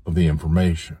all of the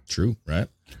information. True, right?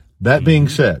 That being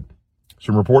said,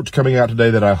 some reports coming out today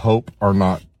that I hope are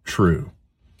not true.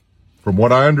 From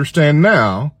what I understand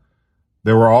now,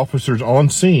 there were officers on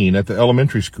scene at the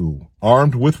elementary school,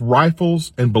 armed with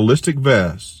rifles and ballistic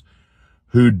vests,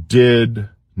 who did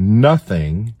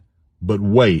nothing but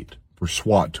wait for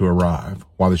SWAT to arrive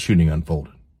while the shooting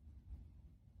unfolded.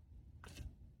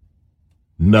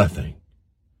 Nothing.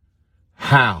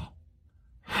 How?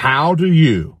 How do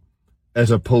you, as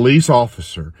a police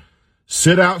officer,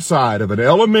 sit outside of an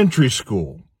elementary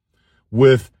school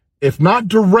with, if not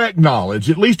direct knowledge,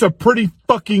 at least a pretty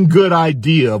fucking good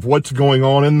idea of what's going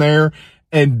on in there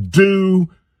and do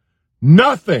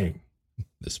nothing?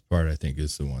 This part, I think,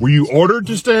 is the one. Were you ordered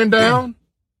to stand down?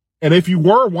 And if you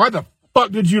were, why the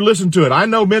fuck did you listen to it? I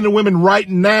know men and women right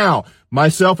now,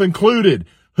 myself included,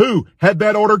 who, had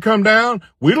that order come down,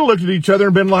 we'd have looked at each other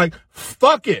and been like,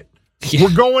 fuck it. Yeah.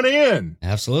 We're going in.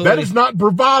 Absolutely. That is not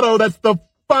bravado. That's the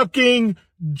fucking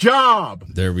job.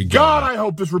 There we go. God, I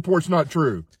hope this report's not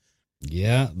true.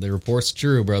 Yeah, the report's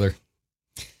true, brother.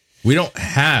 We don't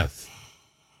have.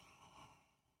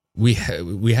 We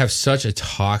have such a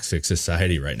toxic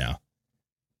society right now.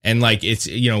 And like, it's,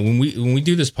 when we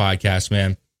do this podcast,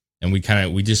 man, and we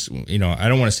just, I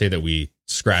don't want to say that we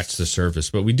scratch the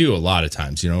surface, but we do a lot of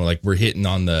times, like we're hitting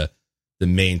on the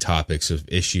main topics of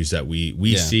issues that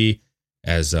we see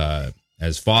as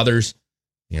fathers,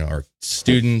 our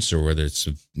students, or whether it's,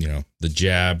 the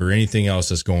jab or anything else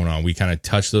that's going on. We kind of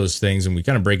touch those things and we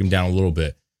kind of break them down a little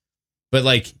bit. But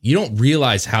like, you don't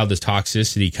realize how this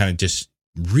toxicity kind of just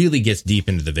really gets deep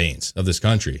into the veins of this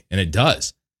country. And it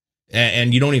does.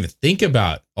 And you don't even think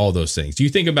about all those things. You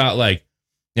think about like,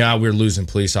 we're losing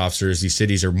police officers. These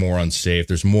cities are more unsafe.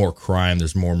 There's more crime.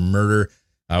 There's more murder.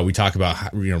 We talk about,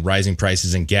 rising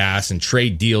prices in gas and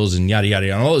trade deals and yada, yada,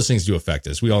 yada. All those things do affect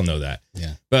us. We all know that.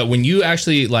 Yeah. But when you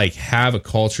actually like have a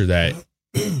culture that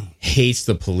hates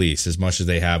the police as much as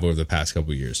they have over the past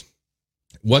couple of years,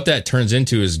 what that turns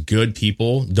into is good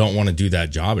people don't want to do that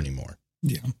job anymore.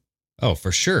 Yeah. Oh,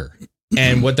 for sure.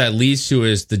 And what that leads to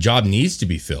is the job needs to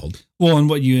be filled. Well, and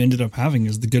what you ended up having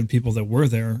is the good people that were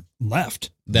there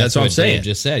left. That's what I'm saying. Dave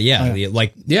just said. Yeah.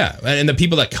 Yeah. And the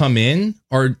people that come in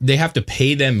they have to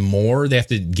pay them more. They have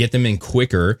to get them in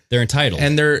quicker. They're entitled.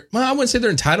 And I wouldn't say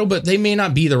they're entitled, but they may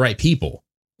not be the right people.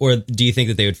 Or do you think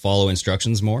that they would follow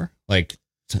instructions more? Like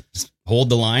hold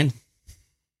the line,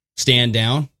 stand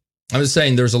down? I was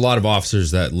saying there's a lot of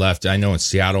officers that left. I know in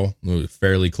Seattle,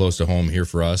 fairly close to home here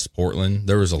for us, Portland,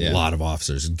 there was a lot of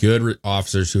officers, good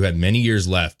officers who had many years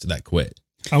left that quit.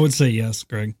 I would say yes,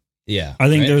 Greg. Yeah. I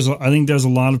think there's a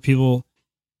lot of people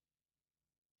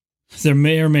that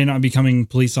may or may not be becoming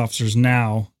police officers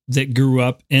now that grew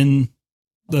up in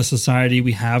the society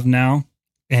we have now.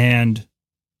 And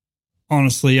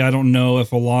honestly, I don't know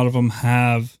if a lot of them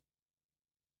have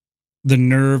the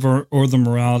nerve or the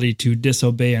morality to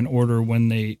disobey an order when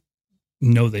they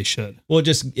know they should. Well,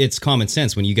 it's common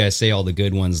sense. When you guys say all the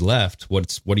good ones left,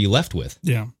 what are you left with?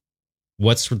 Yeah.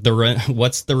 What's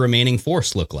the remaining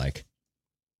force look like?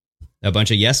 A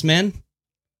bunch of yes men?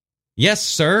 Yes,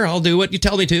 sir. I'll do what you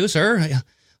tell me to, sir.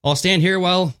 I'll stand here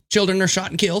while children are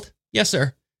shot and killed. Yes,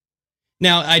 sir.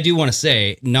 Now, I do want to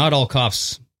say, not all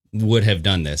cops would have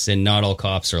done this, and not all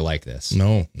cops are like this.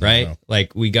 No, right? No.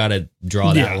 Like, we got to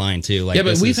draw that line too. Like,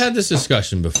 but we've had this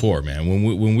discussion before, man.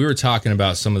 When we were talking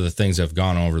about some of the things that have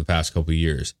gone on over the past couple of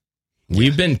years,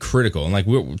 we've been critical, and like,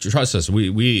 trust us,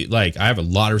 we like. I have a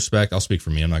lot of respect. I'll speak for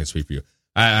me. I'm not going to speak for you.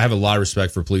 I have a lot of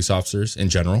respect for police officers in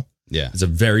general. Yeah, it's a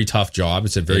very tough job.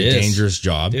 It's a very dangerous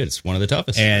job. Dude, it's one of the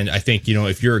toughest. And I think,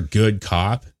 if you're a good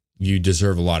cop, you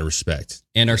deserve a lot of respect.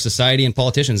 And our society and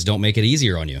politicians don't make it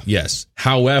easier on you. Yes.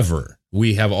 However,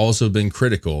 we have also been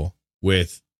critical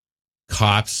with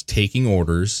cops taking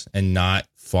orders and not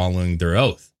following their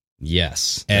oath.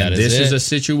 Yes. And this is a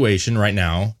situation right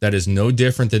now that is no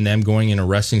different than them going and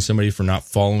arresting somebody for not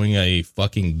following a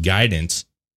fucking guidance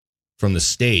from the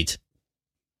state.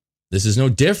 This is no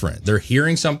different. They're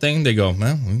hearing something. They go,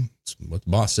 well, it's what the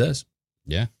boss says.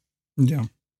 Yeah. Yeah.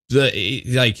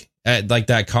 Like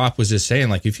that cop was just saying,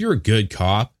 like, if you're a good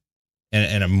cop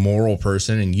and a moral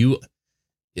person, and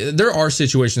there are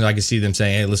situations I can see them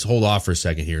saying, hey, let's hold off for a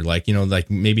second here. Like,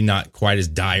 like maybe not quite as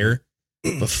dire,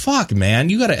 but fuck, man,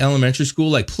 you got an elementary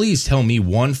school. Like, please tell me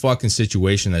one fucking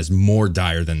situation that's more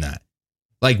dire than that.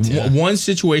 Like one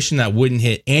situation that wouldn't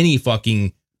hit any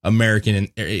fucking American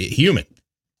and human,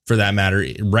 for that matter,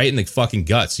 right in the fucking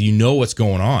guts. You know what's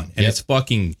going on. And it's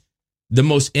fucking the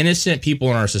most innocent people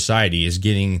in our society is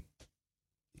getting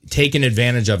taken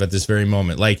advantage of at this very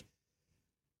moment. Like,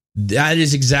 that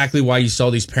is exactly why you saw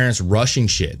these parents rushing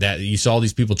shit. That you saw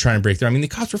these people trying to break through. I mean, the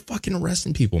cops were fucking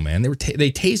arresting people, man. They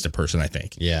tased a person, I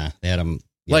think. Yeah, they had them.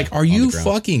 Like, are you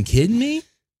fucking kidding me?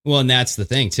 Well, and that's the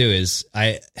thing too, is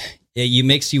it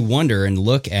makes you wonder and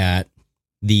look at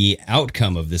the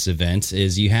outcome of this event.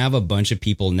 Is you have a bunch of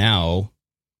people now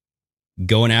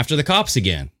going after the cops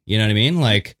again. You know what I mean?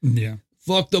 Like,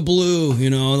 fuck the blue. You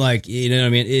know, like, you know what I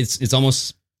mean? It's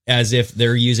almost as if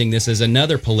they're using this as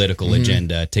another political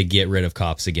agenda to get rid of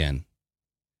cops again.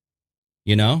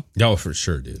 You know? No, for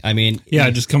sure, dude. I mean... Yeah,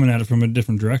 just coming at it from a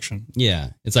different direction. Yeah.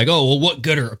 It's like, oh, well, what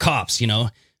good are cops, you know?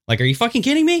 Like, are you fucking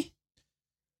kidding me?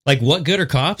 Like, what good are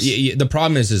cops? Yeah, the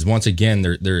problem is once again,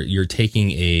 you're taking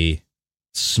a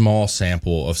small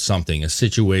sample of something, a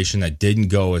situation that didn't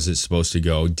go as it's supposed to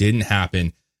go, didn't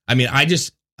happen. I mean, I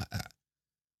just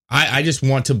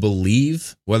want to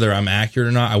believe, whether I'm accurate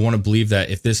or not, I want to believe that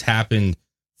if this happened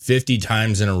 50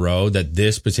 times in a row, that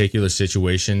this particular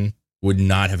situation would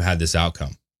not have had this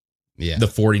outcome. Yeah. The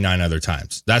 49 other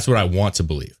times. That's what I want to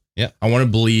believe. Yeah. I want to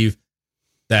believe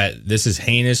that this is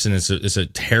heinous and it's a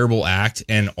terrible act,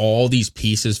 and all these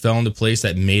pieces fell into place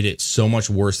that made it so much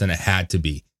worse than it had to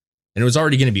be. And it was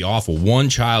already going to be awful. One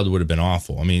child would have been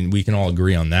awful. I mean, we can all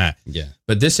agree on that. Yeah.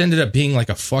 But this ended up being like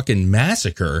a fucking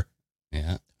massacre.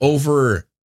 Yeah. Over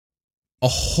a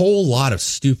whole lot of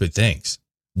stupid things.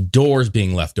 Doors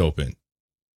being left open,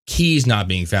 keys not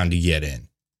being found to get in,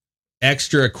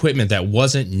 extra equipment that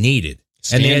wasn't needed.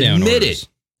 And they admitted,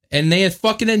 and they had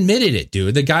fucking admitted it,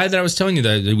 dude. The guy that I was telling you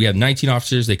that we had 19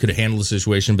 officers, they could have handled the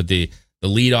situation, but the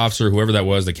lead officer, whoever that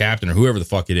was, the captain or whoever the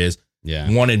fuck it is,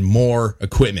 wanted more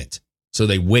equipment. So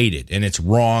they waited, and it's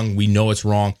wrong. We know it's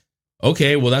wrong.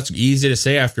 Okay, well, that's easy to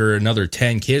say after another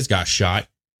 10 kids got shot.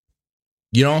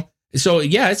 You know, so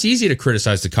yeah, it's easy to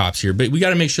criticize the cops here, but we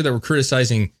got to make sure that we're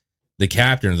criticizing the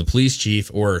captain or the police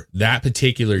chief or that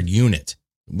particular unit.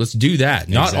 Let's do that.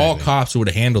 Not all cops would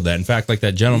have handled that. In fact, like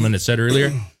that gentleman that said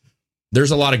earlier,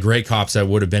 there's a lot of great cops that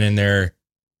would have been in there,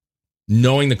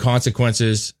 knowing the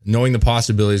consequences, knowing the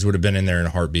possibilities, would have been in there in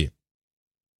a heartbeat.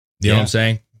 You know what I'm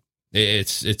saying?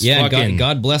 It's fucking...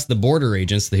 God bless the border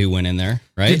agents who went in there,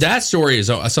 right? Dude, that story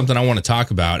is something I want to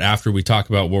talk about after we talk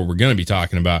about what we're going to be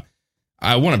talking about.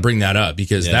 I want to bring that up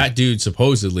because that dude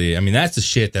supposedly, I mean, that's the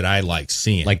shit that I like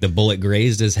seeing. Like the bullet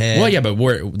grazed his head. Well, yeah, but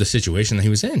the situation that he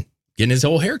was in, getting his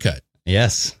whole haircut.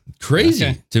 Yes.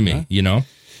 Crazy to me, you know?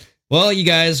 Well, you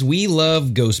guys, we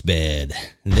love Ghost Bed.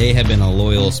 They have been a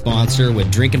loyal sponsor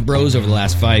with Drinkin' Bros over the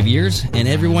last 5 years, and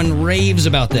everyone raves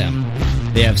about them.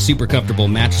 They have super comfortable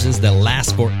mattresses that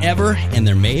last forever, and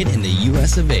they're made in the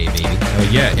US of A, baby. Oh,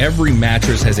 yeah. Every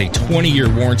mattress has a 20-year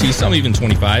warranty, some even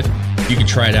 25. You can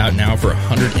try it out now for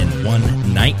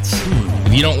 101 nights.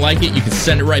 If you don't like it, you can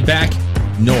send it right back.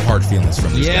 No hard feelings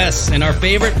from these guys. And our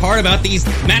favorite part about these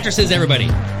mattresses, everybody,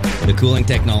 the cooling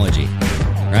technology,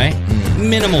 right?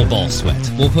 Minimal ball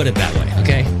sweat. We'll put it that way,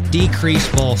 okay?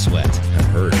 Decreased ball sweat. I've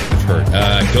heard.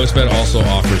 Ghost Bed also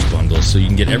offers bundles, so you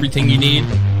can get everything you need.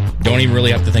 Don't even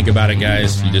really have to think about it,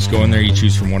 guys. You just go in there, you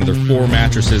choose from one of their 4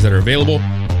 mattresses that are available,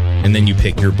 and then you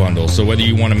pick your bundle. So whether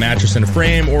you want a mattress in a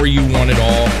frame or you want it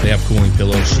all, they have cooling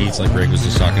pillows, sheets like Greg was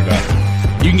just talking about.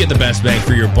 You can get the best bang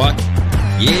for your buck.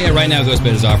 Yeah, right now Ghost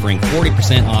Bed is offering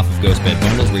 40% off of Ghost Bed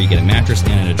bundles where you get a mattress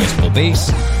and an adjustable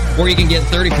base. Or you can get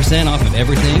 30% off of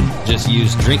everything. Just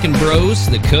use Drinkin' Bros,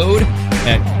 the code,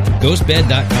 at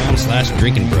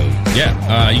ghostbed.com/drinkinbros.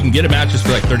 Yeah, you can get a mattress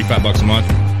for like $35 a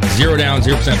month. 0 down,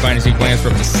 0% financing plans for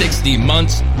up to 60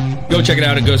 months. Go check it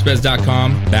out at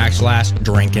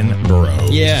ghostbeds.com/drinkinbros.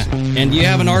 Yeah, and do you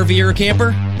have an RV or a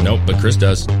camper? Nope, but Chris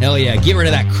does. Hell yeah, get rid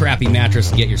of that crappy mattress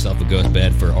and get yourself a Ghost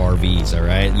Bed for RVs, all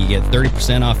right? You get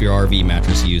 30% off your RV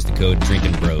mattress. Use the code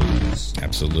DRINKINBROS.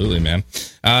 Absolutely, man.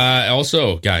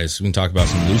 Also, guys, we can talk about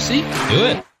some Lucy. Do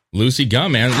it. Lucy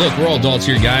gum, man. Look, we're all adults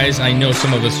here, guys. I know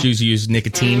some of us choose to use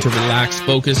nicotine to relax,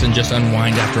 focus, and just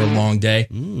unwind after a long day.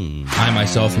 I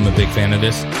myself am a big fan of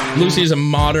this. Lucy is a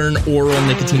modern oral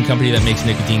nicotine company that makes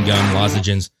nicotine gum,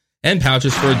 lozenges, and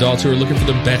pouches for adults who are looking for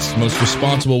the best, most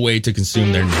responsible way to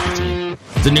consume their nicotine.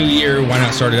 It's a new year. Why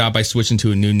not start it out by switching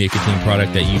to a new nicotine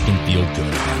product that you can feel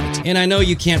good about? And I know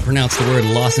you can't pronounce the word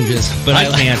lozenges, but I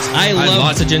can't. I love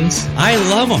lozenges. I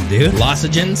love them, dude.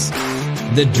 Lozenges.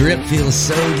 The drip feels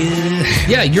so good.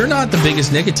 Yeah, you're not the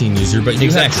biggest nicotine user, but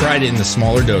you have tried it in the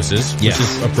smaller doses, which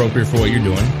is appropriate for what you're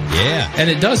doing. Yeah. And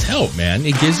it does help, man.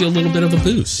 It gives you a little bit of a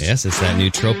boost. Yes, it's that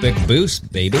nootropic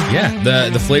boost, baby. Yeah,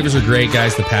 the flavors are great,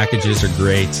 guys. The packages are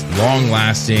great,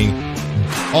 long-lasting,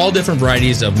 all different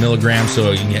varieties of milligrams,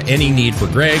 so you can get any need for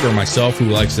Greg or myself, who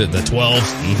likes the 12s.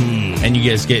 Mm-hmm. And you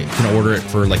guys can order it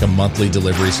for like a monthly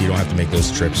delivery, so you don't have to make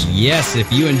those trips. Yes,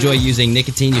 if you enjoy using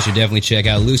nicotine, you should definitely check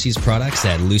out Lucy's products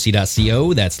at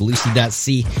lucy.co. That's lucy.co.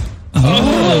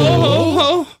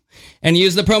 And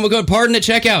use the promo code PARDON at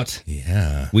checkout.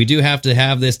 Yeah. We do have to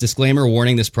have this disclaimer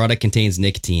warning: this product contains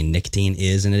nicotine. Nicotine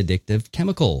is an addictive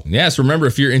chemical. Yes, remember,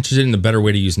 if you're interested in the better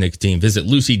way to use nicotine, visit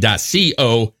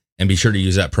lucy.co and be sure to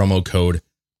use that promo code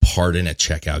PARDON at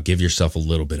checkout. Give yourself a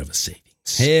little bit of a savings.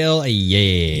 Hell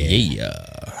yeah.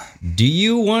 Yeah. Do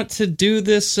you want to do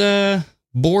this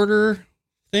border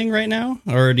thing right now?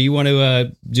 Or do you want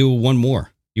to do one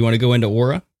more? You want to go into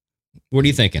Aura? What are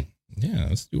you thinking? Yeah,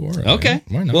 let's do Aura. Okay. Man.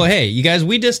 Why not? Well, hey, you guys,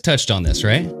 we just touched on this,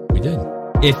 right? We did.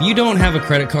 If you don't have a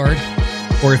credit card,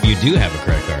 or if you do have a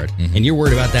credit card, and you're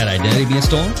worried about that identity being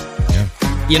stolen,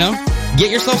 you know,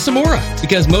 get yourself some Aura,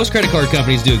 because most credit card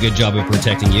companies do a good job of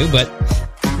protecting you. But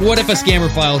what if a scammer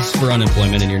files for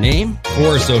unemployment in your name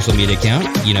or a social media account?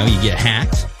 You know, you get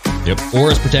hacked. Yep.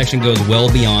 Aura's protection goes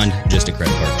well beyond just a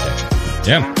credit card protection.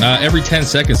 Yeah. Every 10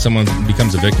 seconds, someone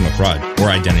becomes a victim of fraud or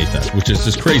identity theft, which is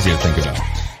just crazy to think about.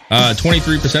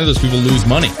 23% of those people lose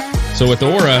money. So with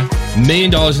Aura, $1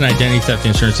 million in identity theft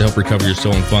insurance to help recover your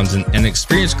stolen funds, and an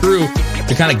experienced crew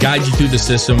to kind of guide you through the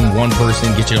system. One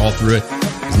person, get you all through it.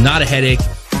 It's not a headache,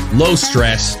 low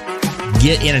stress.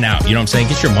 Get in and out. You know what I'm saying?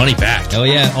 Get your money back. Oh,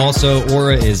 yeah. Also,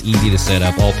 Aura is easy to set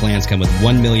up. All plans come with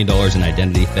 $1 million in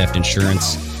identity theft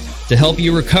insurance to help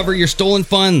you recover your stolen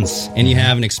funds. And you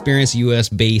have an experienced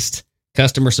U.S.-based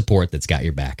customer support that's got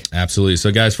your back. Absolutely.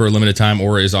 So, guys, for a limited time,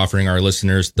 Aura is offering our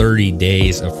listeners 30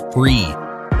 days of free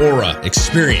Aura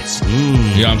experience. You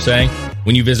know what I'm saying?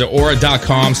 When you visit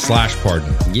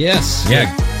aura.com/pardon. Yes.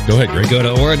 Yeah. Go ahead, Greg. Go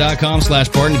to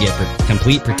aura.com/pardon to get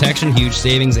complete protection, huge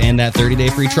savings, and that 30-day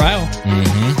free trial.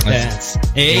 Mm-hmm. That's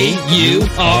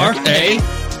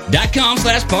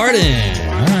AURA.com/pardon.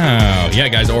 Wow. Yeah,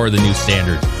 guys, Aura, the new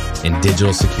standard in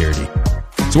digital security.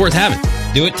 It's worth having.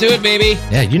 Do it to it, baby.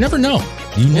 Yeah, you never know.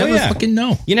 You never fucking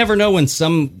know. You never know when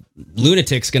some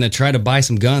lunatic's going to try to buy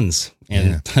some guns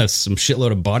and some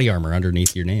shitload of body armor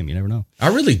underneath your name. You never know. I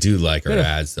really do like our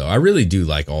ads, though. I really do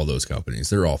like all those companies.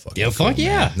 They're all fucking cool. Fuck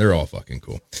yeah. Man. They're all fucking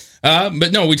cool.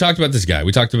 But no, we talked about this guy.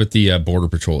 We talked about the Border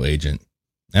Patrol agent.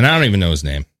 And I don't even know his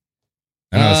name.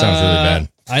 I know it sounds really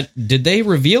bad. Did they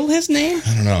reveal his name?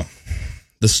 I don't know.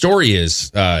 The story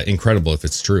is incredible if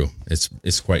it's true.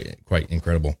 It's quite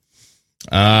incredible.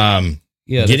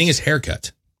 Getting his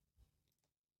haircut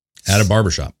at a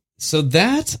barbershop. So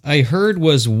that I heard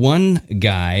was one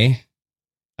guy.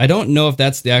 I don't know if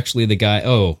that's actually the guy.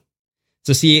 Oh,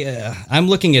 so see, I'm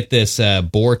looking at this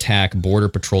BORTAC Border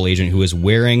Patrol agent who is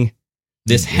wearing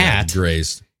this hat.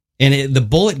 Grazed. And the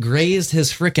bullet grazed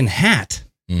his freaking hat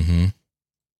Mm-hmm.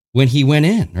 when he went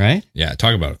in, right? Yeah,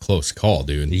 talk about a close call,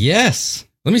 dude. Yes.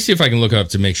 Let me see if I can look it up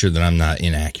to make sure that I'm not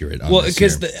inaccurate. Well,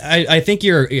 because I think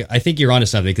you're onto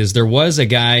something, because there was a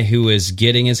guy who was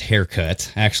getting his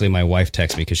haircut. Actually, my wife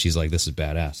texted me because she's like, "This is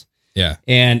badass." Yeah,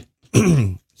 and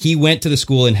he went to the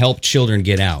school and helped children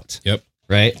get out. Yep.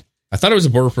 Right. I thought it was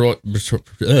a border.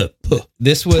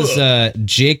 This was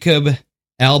Jacob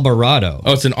Alvarado.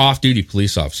 Oh, it's an off-duty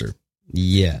police officer.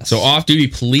 Yes. So off-duty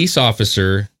police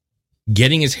officer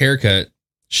getting his haircut.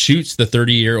 Shoots the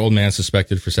 30-year-old man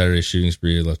suspected for Saturday's shooting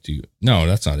spree. Left to no,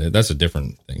 that's not it. That's a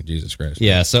different thing. Jesus Christ.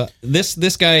 Yeah. So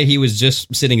this guy, he was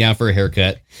just sitting down for a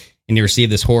haircut, and he received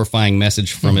this horrifying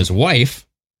message from his wife,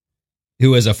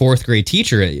 who is a fourth grade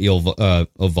teacher at Uvalde,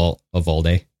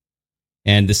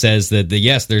 and it says that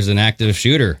yes, there's an active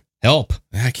shooter. Help!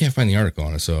 I can't find the article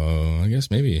on it, so I guess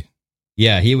maybe.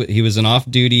 Yeah, he was an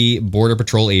off-duty Border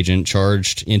Patrol agent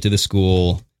charged into the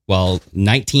school. While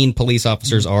 19 police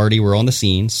officers already were on the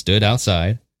scene, stood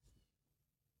outside.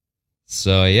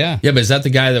 So, yeah. Yeah, but is that the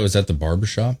guy that was at the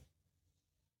barbershop?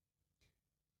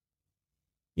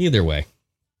 Either way.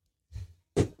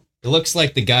 It looks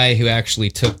like the guy who actually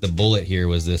took the bullet here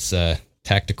was this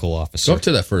tactical officer. Go up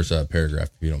to that first paragraph,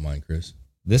 if you don't mind, Chris.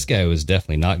 This guy was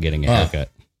definitely not getting a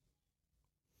haircut.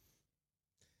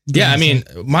 Yeah, I mean,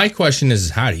 my question is,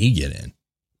 how did he get in?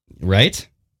 Right?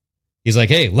 He's like,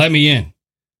 hey, let me in.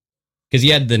 Because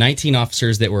you had the 19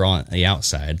 officers that were on the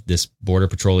outside. This Border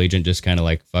Patrol agent just kind of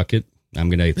like, fuck it. I'm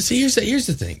going to... See, here's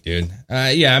the thing, dude.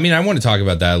 Yeah, I mean, I want to talk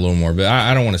about that a little more, but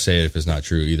I don't want to say it if it's not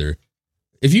true either.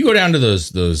 if you go down to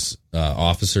those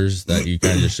officers that you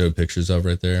kind of just showed pictures of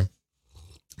right there,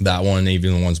 that one,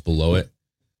 even the ones below it,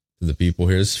 the people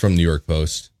here, this is from New York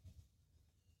Post.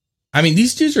 I mean,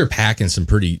 these dudes are packing some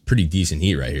pretty decent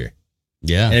heat right here.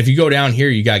 Yeah. And if you go down here,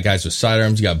 you got guys with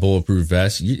sidearms, you got bulletproof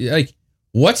vests. Like,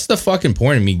 what's the fucking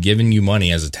point of me giving you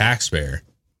money as a taxpayer?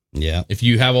 Yeah. If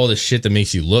you have all this shit that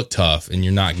makes you look tough and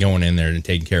you're not going in there and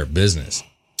taking care of business.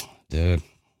 Dude,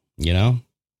 you know?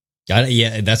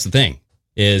 Yeah, that's the thing.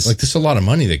 Is like, there's a lot of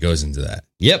money that goes into that.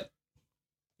 Yep.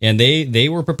 And they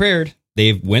were prepared.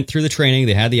 They went through the training.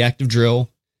 They had the active drill.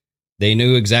 They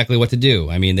knew exactly what to do.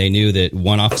 I mean, they knew that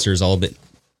one officer is all that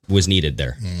was needed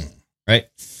there. Right?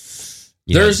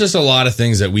 There's just a lot of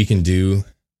things that we can do.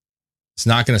 It's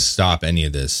not going to stop any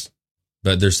of this,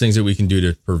 but there's things that we can do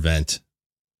to prevent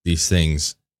these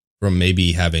things from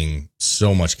maybe having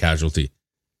so much casualty.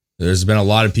 There's been a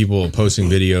lot of people posting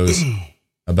videos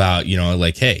about,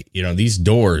 like, hey, these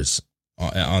doors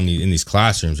in these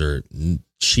classrooms are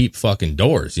cheap fucking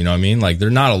doors. You know what I mean? Like, they're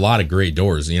not a lot of great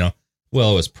doors,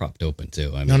 Well, it was propped open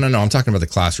too. I mean, No. I'm talking about the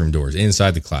classroom doors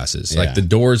inside the classes. Yeah. Like the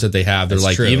doors that they have, they're That's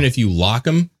like, true. even if you lock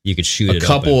them, you could shoot it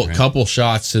couple open, right? couple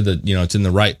shots to the, it's in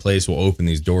the right place will open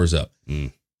these doors up.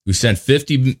 We sent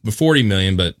 40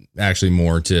 million, but actually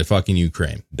more to fucking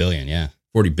Ukraine. Billion, yeah.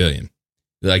 40 billion.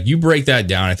 Like, you break that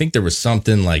down. I think there was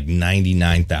something like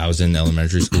 99,000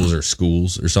 elementary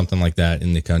schools or something like that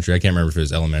in the country. I can't remember if it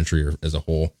was elementary or as a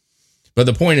whole. But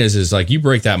the point is like, you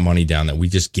break that money down that we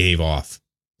just gave off.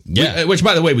 Yeah. Which,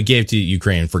 by the way, we gave to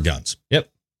Ukraine for guns. Yep.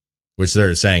 Which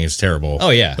they're saying is terrible.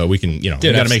 Oh, yeah. But we can, we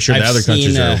Dude, got to make sure the I've other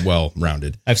countries seen, are well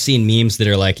rounded. I've seen memes that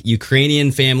are like,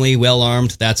 Ukrainian family well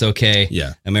armed, that's okay.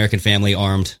 Yeah. American family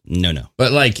armed, no.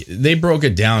 But like, they broke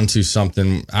it down to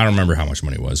something, I don't remember how much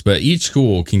money it was, but each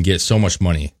school can get so much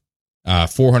money.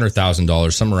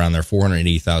 $400,000, somewhere around there,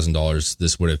 $480,000.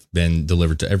 This would have been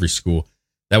delivered to every school.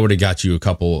 That would have got you a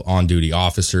couple on-duty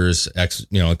officers,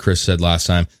 Chris said last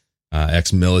time,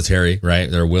 ex-military, right?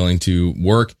 They're willing to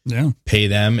work, pay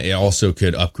them. It also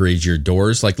could upgrade your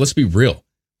doors. Like, let's be real.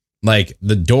 Like,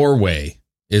 the doorway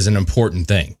is an important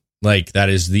thing. Like, that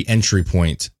is the entry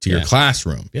point to your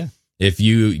classroom. Yeah. If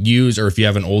you use, or if you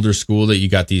have an older school that you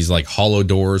got these like hollow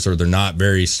doors or they're not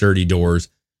very sturdy doors,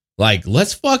 like,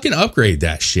 let's fucking upgrade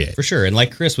that shit. For sure. And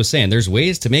like Chris was saying, there's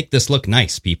ways to make this look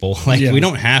nice, people. Like, we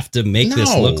don't have to make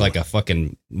this look like a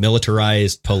fucking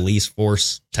militarized police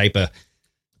force type of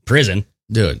prison.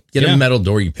 Dude, get a metal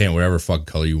door, you paint whatever fucking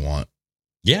color you want.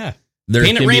 Yeah. There's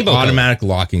Paint it gonna be rainbow automatic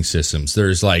locking systems.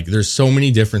 There's so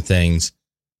many different things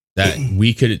that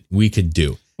we could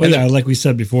do. Well, yeah, like we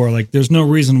said before, like there's no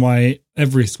reason why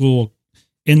every school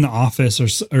in the office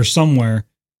or somewhere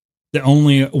that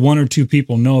only one or two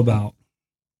people know about.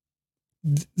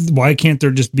 Why can't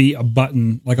there just be a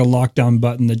button, like a lockdown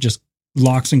button that just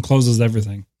locks and closes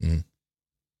everything?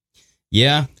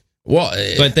 Yeah. Well,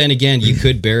 but then again, you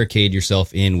could barricade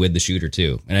yourself in with the shooter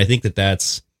too. And I think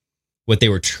that's what they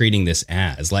were treating this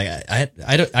as. Like,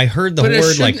 I heard the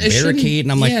word like barricade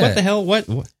and I'm like, what the hell? What?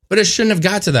 But it shouldn't have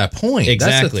got to that point.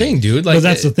 Exactly. That's the thing, dude. Like, but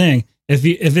that's the thing. If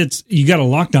you got a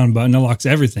lockdown button, it locks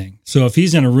everything. So if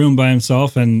he's in a room by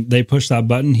himself and they push that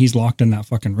button, he's locked in that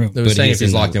fucking room. They were saying if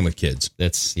he's locked in with kids.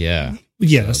 That's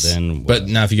Yes. So then, but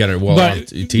now if you got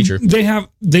a teacher,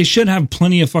 they should have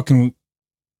plenty of fucking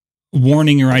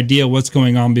warning or idea what's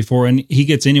going on before and he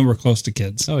gets anywhere close to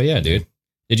kids. Oh yeah, dude.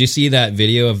 Did you see that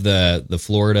video of the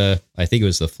Florida? I think it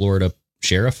was the Florida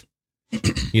sheriff.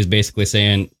 He's basically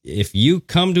saying, if you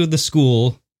come to the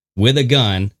school with a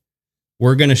gun,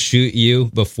 we're going to shoot you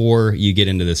before you get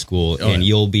into the school and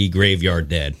you'll be graveyard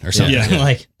dead or something.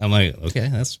 Yeah. I'm like, okay,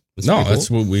 that's no, cool. that's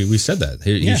what we said that.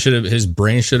 He should have, his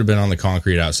brain should have been on the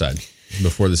concrete outside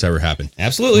before this ever happened.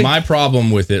 Absolutely. My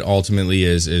problem with it ultimately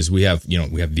is we have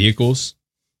vehicles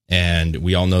and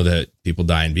we all know that people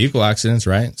die in vehicle accidents,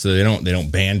 right? So they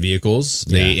don't ban vehicles.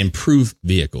 They improve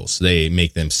vehicles. They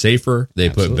make them safer. They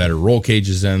put better roll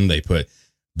cages in. They put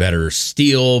better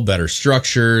steel, better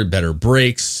structure, better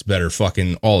brakes, better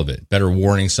fucking all of it, better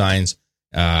warning signs.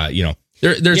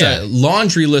 There's a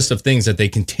laundry list of things that they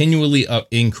continually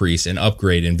increase and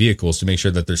upgrade in vehicles to make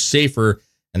sure that they're safer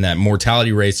and that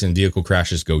mortality rates and vehicle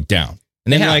crashes go down.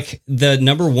 And like the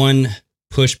number one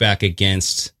pushback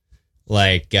against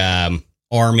like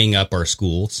arming up our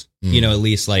schools, at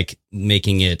least like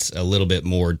making it a little bit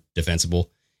more defensible.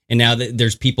 And now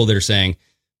there's people that are saying,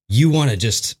 you want to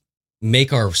just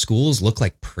make our schools look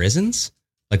like prisons?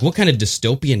 Like, what kind of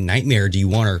dystopian nightmare do you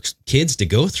want our kids to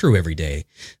go through every day?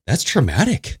 That's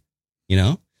traumatic,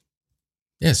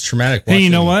 Yeah, it's traumatic. Hey, you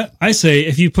know what? I say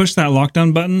if you push that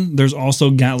lockdown button, there's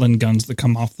also Gatling guns that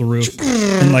come off the roof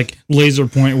and like laser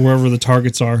point wherever the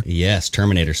targets are. Yes,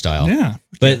 Terminator style. Yeah.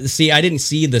 But see, I didn't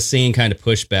see the same kind of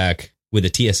pushback with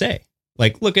the TSA.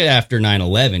 Like, look at after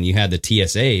 9/11, you had the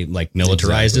TSA like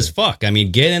militarized as fuck. I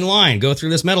mean, get in line, go through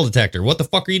this metal detector. What the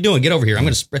fuck are you doing? Get over here. I'm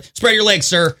going to spread your legs,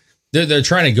 sir. They're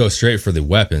trying to go straight for the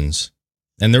weapons.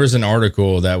 And there was an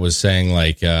article that was saying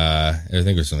like, I think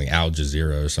it was something Al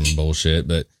Jazeera or some bullshit,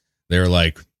 but they're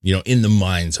like, you know, in the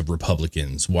minds of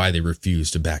Republicans, why they refuse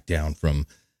to back down from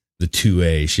the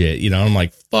 2A shit. You know, I'm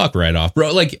like, fuck right off,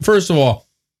 bro. Like, first of all,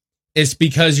 it's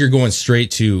because you're going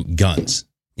straight to guns.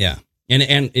 Yeah.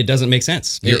 And it doesn't make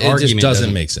sense. Your It argument just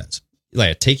doesn't make sense.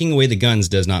 Like, taking away the guns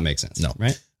does not make sense. No.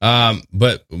 Right?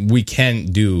 But we can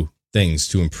do things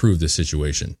to improve the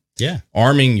situation. Yeah.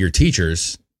 Arming your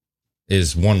teachers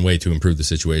is one way to improve the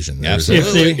situation.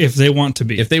 Absolutely. If they want to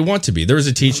be. If they want to be. There was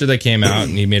a teacher that came out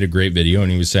and he made a great video and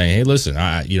he was saying, hey, listen,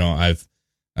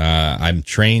 I'm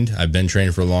trained. I've been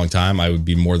trained for a long time. I would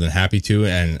be more than happy to.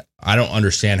 And I don't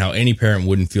understand how any parent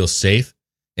wouldn't feel safe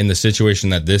in the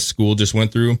situation that this school just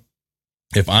went through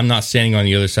if I'm not standing on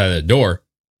the other side of the door,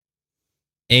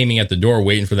 aiming at the door,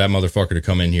 waiting for that motherfucker to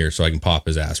come in here so I can pop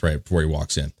his ass right before he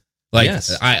walks in. Like,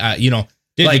 yes.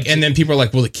 And then people are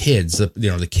like, well, the kids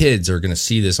are going to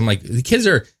see this. I'm like,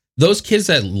 those kids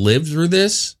that lived through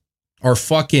this are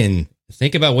fucking.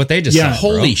 Think about what they just said.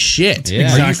 Holy shit.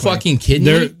 Yeah. Are you fucking kidding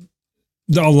me?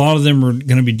 A lot of them are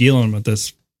going to be dealing with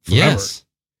this forever. Yes.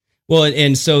 Well,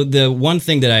 and so the one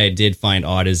thing that I did find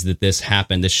odd is that this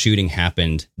shooting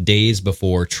happened days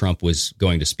before Trump was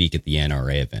going to speak at the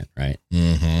NRA event, right?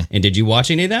 Mm-hmm. And did you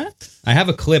watch any of that? I have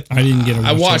a clip. I didn't get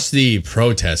I watched the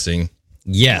protesting.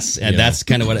 Yes, and that's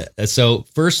kind of what. So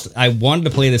first, I wanted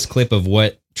to play this clip of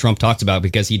what Trump talks about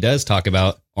because he does talk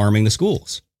about arming the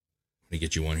schools. Let me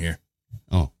get you one here.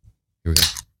 Oh, here we go.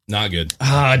 Not good.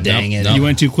 Ah, dang it! You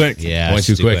went too quick. Yeah, I went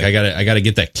too quick. I gotta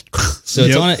get that. So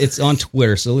it's on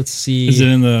Twitter. So let's see. Is it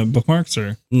in the bookmarks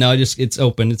or no? It's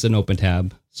open. It's an open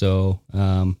tab. So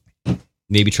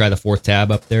maybe try the fourth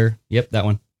tab up there. Yep, that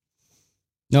one.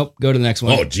 Nope. Go to the next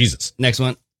one. Oh Jesus! Next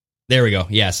one. There we go.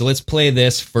 Yeah. So let's play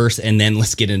this first, and then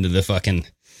let's get into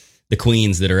the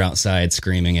queens that are outside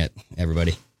screaming at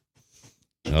everybody.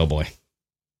 Oh boy.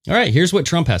 All right. Here's what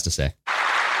Trump has to say.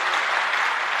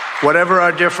 Whatever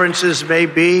our differences may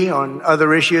be on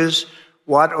other issues,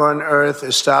 what on earth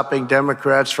is stopping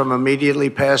Democrats from immediately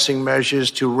passing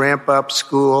measures to ramp up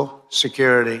school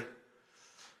security?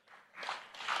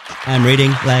 I'm reading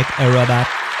like a robot.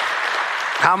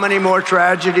 How many more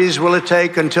tragedies will it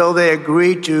take until they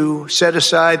agree to set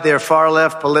aside their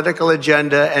far-left political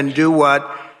agenda and do what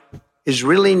is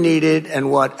really needed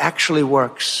and what actually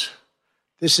works?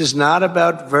 This is not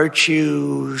about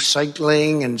virtue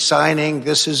signaling and signing.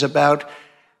 This is about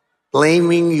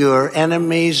blaming your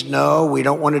enemies. No, we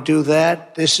don't want to do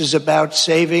that. This is about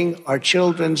saving our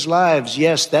children's lives.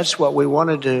 Yes, that's what we want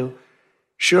to do.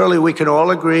 Surely we can all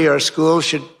agree our schools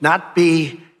should not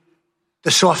be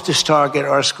the softest target.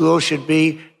 Our schools should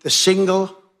be the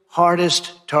single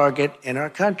hardest target in our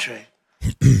country.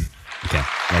 Okay,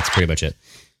 that's pretty much it.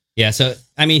 Yeah, so,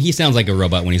 I mean, he sounds like a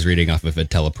robot when he's reading off of a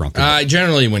teleprompter.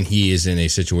 Generally, when he is in a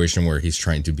situation where he's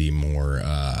trying to be more,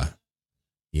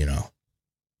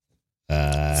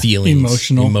 feelings,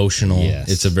 emotional.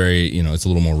 Yes. It's a very, it's a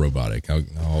little more robotic. I'll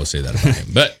always say that about him.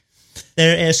 But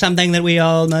there is something that we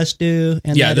all must do.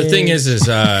 And yeah, the thing is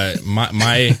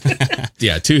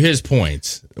to his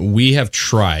point, we have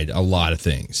tried a lot of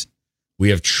things.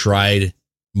 We have tried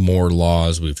more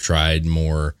laws. We've tried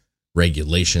more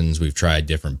regulations. We've tried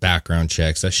different background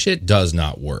checks. That shit does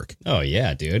not work. Oh,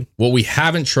 yeah, dude. What we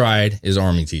haven't tried is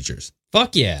arming teachers.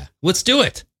 Fuck yeah. Let's do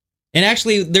it. And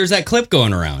actually, there's that clip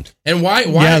going around. And why?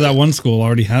 Yeah, that one school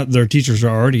already had their teachers are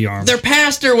already armed. Their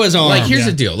pastor was armed. Like, here's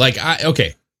the deal. Like,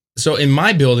 okay. So in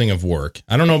my building of work,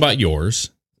 I don't know about yours,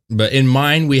 but in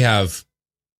mine, we have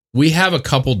a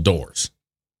couple doors,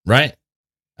 right?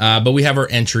 But we have our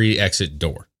entry exit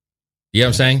door. You know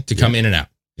what I'm saying? To come in and out.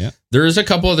 Yeah. There's a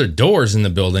couple other doors in the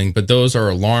building, but those are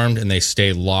alarmed and they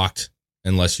stay locked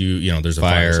unless there's a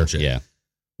fire or some shit. Yeah.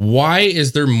 Why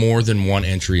is there more than one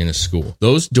entry in a school?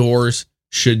 Those doors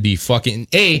should be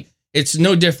it's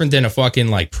no different than a fucking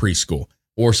like preschool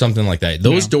or something like that.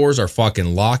 Those doors are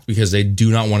fucking locked because they do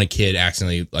not want a kid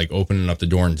accidentally like opening up the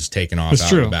door and just taking off out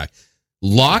the back.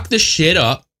 Lock the shit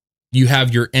up. You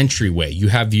have your entryway. You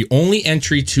have the only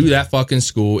entry to that fucking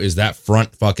school is that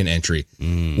front fucking entry.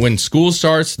 When school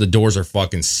starts, the doors are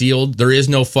fucking sealed. There is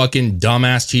no fucking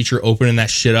dumbass teacher opening that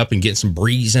shit up and getting some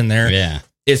breeze in there. Yeah.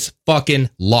 It's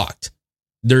fucking locked.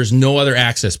 There's no other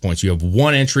access points. You have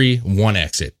one entry, one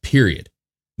exit, period.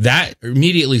 That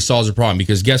immediately solves the problem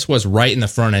because guess what's right in the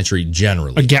front entry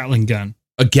generally? A Gatling gun.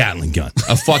 A Gatling gun.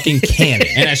 A fucking cannon.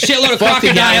 And a shitload of Fuck the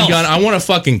crocodiles. Gatling gun. I want to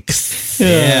fucking...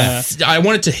 Yeah. I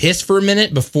want it to hiss for a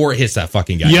minute before it hits that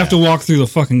fucking guy. You have to walk through the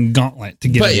fucking gauntlet to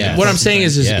get But it. what I'm saying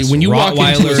is when you walk into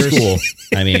a Rottweilers. school...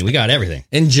 I mean, we got everything.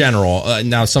 In general,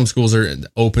 now some schools are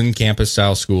open campus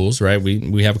style schools, right?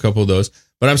 We have a couple of those.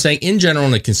 But I'm saying in general,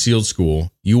 in a concealed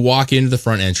school, you walk into the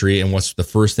front entry and what's the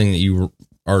first thing that you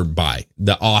are by?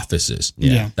 The offices.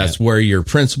 Yeah. That's where your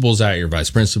principal's at, your vice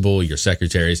principal, your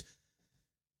secretaries.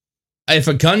 If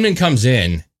a gunman comes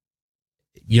in,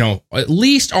 at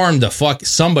least arm the fuck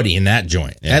somebody in that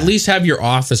joint. Yeah. At least have your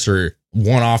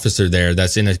one officer there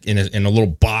that's in a little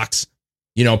box,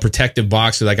 protective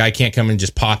box. So that guy can't come and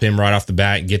just pop him right off the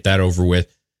bat and get that over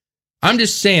with. I'm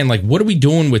just saying, like, what are we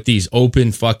doing with these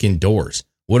open fucking doors?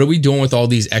 What are we doing with all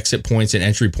these exit points and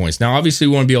entry points? Now, obviously,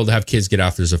 we want to be able to have kids get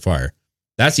out if there's a fire.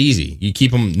 That's easy. You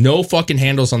keep them, no fucking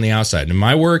handles on the outside. In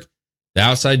my work, the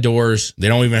outside doors, they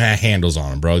don't even have handles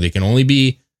on them, bro. You can only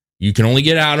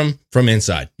get at them from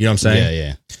inside. You know what I'm saying?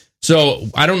 Yeah. So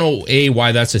I don't know,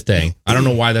 why that's a thing. I don't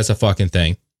know why that's a fucking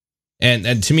thing.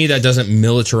 And to me, that doesn't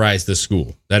militarize the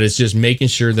school. That is just making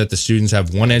sure that the students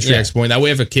have one entry exit point. That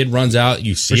way, if a kid runs out,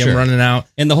 you see him running out.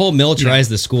 And the whole militarize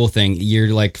the school thing, you're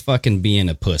like fucking being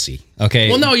a pussy. Okay.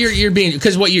 Well, no, you're being,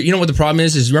 because what you know what the problem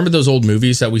is remember those old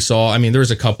movies that we saw? I mean, there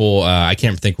was a couple. I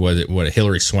can't think what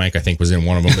Hilary Swank I think was in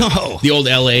one of them. The old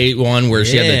LA one where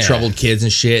she had the troubled kids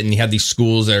and shit, and you had these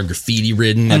schools that are graffiti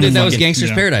ridden. And that was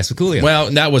Gangster's Paradise with Coolio.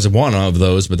 Well, that was one of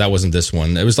those, but that wasn't this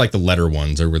one. It was like the letter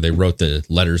ones, or where they wrote the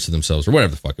letters to themselves, or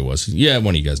whatever the fuck it was. Yeah,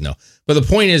 one of you guys know. But the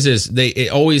point is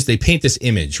they paint this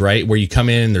image, right, where you come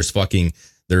in, there's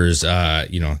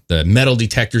the metal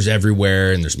detectors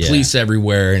everywhere, and there's police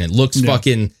everywhere, and it looks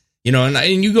fucking,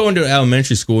 and you go into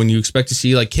elementary school and you expect to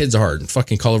see like kids art and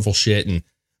fucking colorful shit, and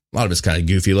a lot of it's kind of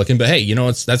goofy looking, but hey,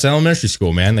 that's elementary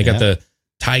school, man. They got the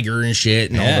tiger and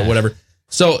shit and all the whatever.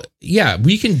 So yeah,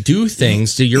 we can do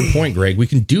things, to your point, Greg, we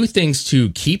can do things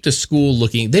to keep the school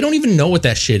looking. They don't even know what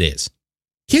that shit is.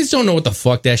 Kids don't know what the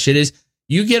fuck that shit is.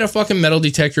 You get a fucking metal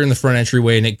detector in the front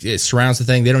entryway and it surrounds the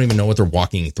thing. They don't even know what they're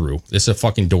walking through. It's a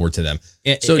fucking door to them.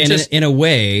 So in a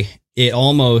way, it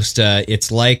almost, it's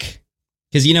like,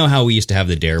 because you know how we used to have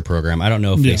the DARE program. I don't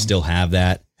know if they still have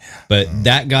that, but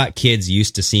that got kids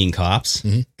used to seeing cops.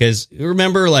 Because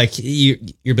remember, like,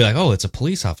 you'd be like, oh, it's a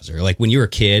police officer. Like when you were a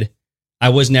kid, I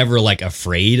was never like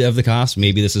afraid of the cops.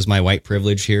 Maybe this is my white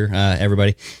privilege here,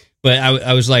 everybody. But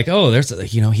I was like, oh, there's,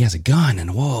 he has a gun,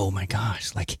 and whoa, my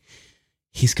gosh, like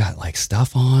he's got like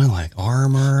stuff on, like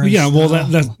armor. Yeah, well,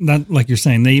 that like you're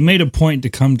saying, they made a point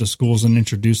to come to schools and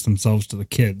introduce themselves to the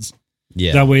kids.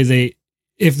 Yeah, that way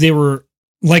if they were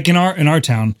like in our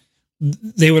town,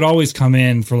 they would always come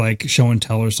in for like show and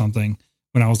tell or something.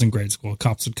 When I was in grade school,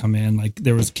 cops would come in. Like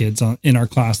there was kids in our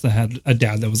class that had a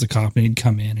dad that was a cop, and he'd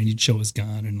come in and he'd show his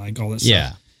gun and like all this stuff.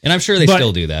 Yeah, and I'm sure they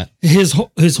still do that. His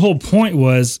whole point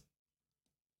was,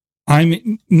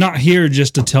 I'm not here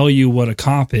just to tell you what a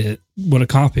cop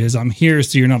is. I'm here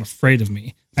so you're not afraid of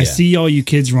me. I see all you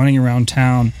kids running around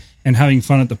town and having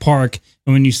fun at the park.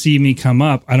 And when you see me come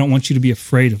up, I don't want you to be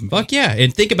afraid of me. Fuck yeah.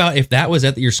 And think about if that was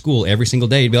at your school every single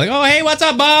day. You'd be like, oh, hey, what's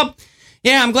up, Bob?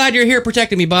 Yeah, I'm glad you're here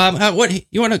protecting me, Bob. What,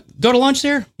 you want to go to lunch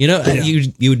there?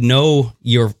 You would know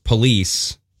your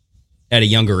police at a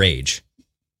younger age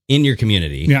in your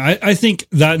community. Yeah, I think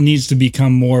that needs to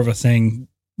become more of a thing.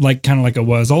 Like kind of like it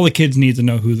was. All the kids need to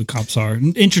know who the cops are.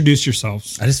 Introduce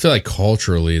yourselves. I just feel like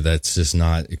culturally that's just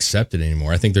not accepted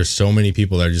anymore. I think there's so many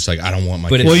people that are just like, I don't want my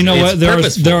kids. Well, you know what? There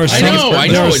are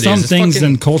some things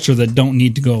in culture that don't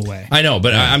need to go away. I know,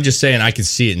 but I'm just saying I can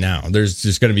see it now. There's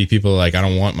just going to be people like, I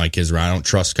don't want my kids around. I don't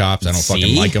trust cops. I don't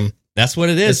fucking like them. That's what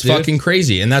it is. It's fucking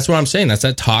crazy. And that's what I'm saying. That's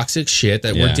that toxic shit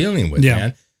that we're dealing with,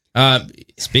 man.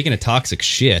 Speaking of toxic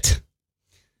shit,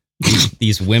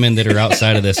 these women that are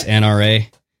outside of this NRA.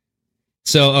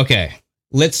 So, okay,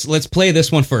 let's play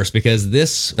this one first because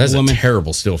that's a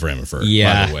terrible still frame of her.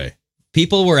 Yeah, by the way,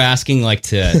 people were asking like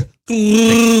to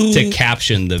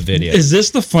caption the video. Is this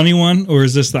the funny one or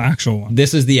is this the actual one?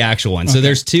 This is the actual one. Okay. So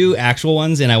there's two actual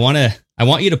ones, and I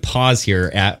want you to pause here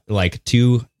at like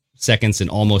 2 seconds and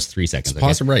almost 3 seconds.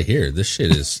 Pause it right here. This shit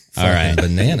is fucking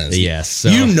bananas. Yes,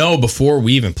 so, before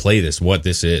we even play this what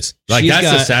this is. Like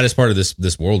that's the saddest part of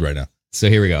this world right now. So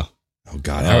here we go. Oh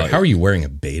God! How are you wearing a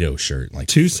Beto shirt? Like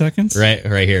 2 seconds?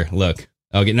 Right here. Look.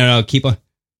 Okay, no, keep on.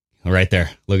 Right there.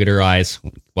 Look at her eyes.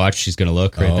 Watch. She's gonna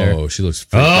look right there. Oh, she looks.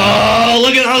 Oh,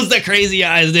 look at those crazy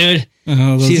eyes, dude.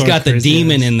 She's got the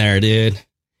demon in there, dude.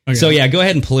 Okay. So yeah, go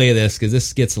ahead and play this because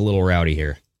this gets a little rowdy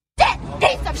here.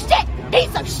 Piece of shit!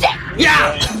 Piece of shit!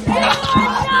 Yeah!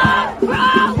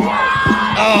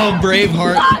 Oh,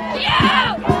 Braveheart.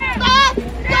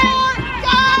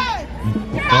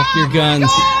 Fuck your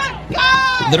guns.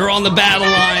 That are on the battle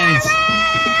lines.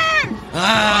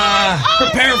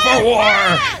 Prepare for war.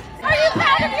 Are you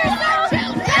proud of yourself?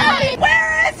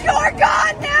 Where is your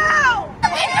gun now?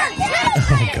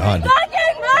 Oh, God.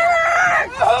 Fucking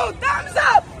murder! Oh, thumbs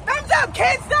up! Thumbs up!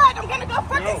 Kids died! I'm gonna go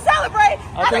fucking celebrate!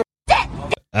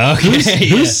 Okay.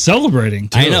 Who's celebrating?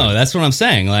 I know. That's what I'm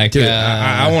saying. Like, Dude,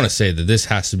 I want to say that this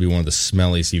has to be one of the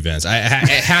smelliest events. It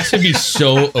has to be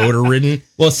so odor ridden.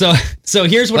 Well, so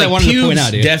here's what I wanted to point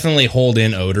out, dude. Definitely hold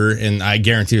in odor, and I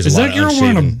guarantee there's a lot of Is that girl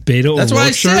wearing a Beto That's what I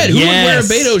O'Rourke shirt? said. Who would wear a Yes.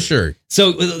 Beto shirt?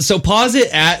 So pause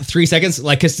it at 3 seconds,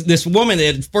 like, because this woman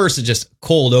at first is just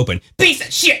cold open. Piece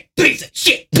of shit, piece of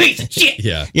shit, piece of shit.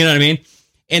 Yeah. You know what I mean?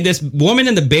 And this woman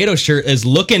in the Beto shirt is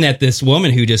looking at this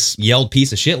woman who just yelled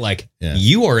piece of shit like,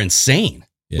 you are insane.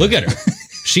 Yeah. Look at her.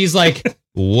 She's like,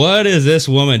 what is this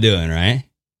woman doing, right?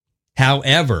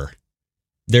 However,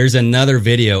 there's another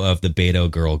video of the Beto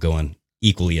girl going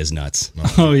equally as nuts.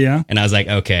 Oh, yeah? And I was like,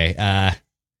 okay,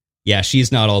 yeah,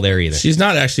 she's not all there either. She's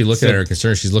not actually looking at her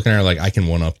concern. She's looking at her like, I can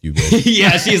one up you, bitch.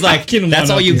 Yeah, she's like, that's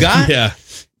all you got? Yeah.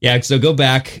 Yeah, so go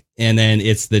back, and then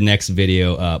it's the next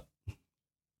video up.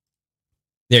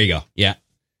 There you go. Yeah.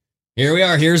 Here we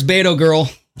are. Here's Beto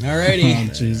girl. Alrighty.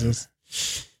 Oh, Jesus.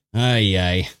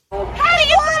 Ay. How do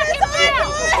you fucking feel?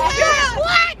 You're a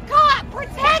black cop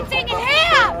protecting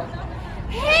him!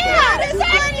 Him! Is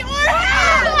on your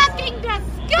head! Fucking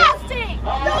disgusting!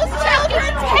 Those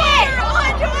children's hair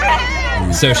on your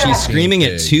head! So she's screaming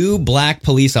at two black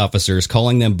police officers,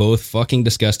 calling them both fucking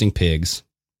disgusting pigs.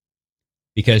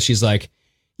 Because she's like,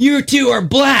 you two are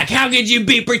black. How could you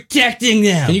be protecting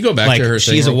them? Can you go back like, to her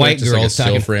thing she's a real white quick? Just girl like a still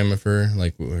talking. frame of her,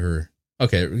 like her.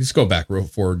 Okay, let's go back real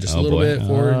forward, just a little boy. bit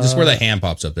forward, just where the hand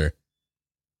pops up there,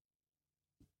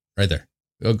 right there.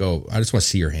 Go. I just want to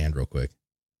see your hand real quick.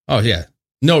 Oh yeah,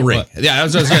 no ring. What? Yeah,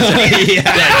 that's what I was gonna say.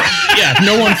 yeah.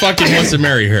 No one fucking wants to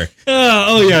marry her.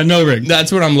 Oh yeah, no ring.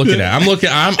 That's what I'm looking at.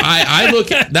 I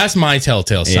look at. That's my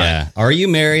telltale sign. Yeah. Are you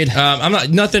married? I'm not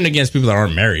nothing against people that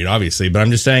aren't married, obviously, but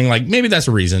I'm just saying, like, maybe that's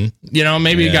a reason. You know,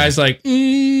 maybe the guy's like,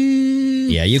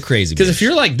 yeah, you crazy. Because if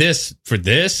you're like this for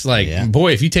this, like,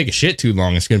 boy, if you take a shit too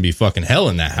long, it's going to be fucking hell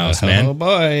in that house, man. Oh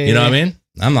boy. You know what I mean?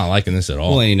 I'm not liking this at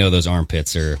all. Well, you know those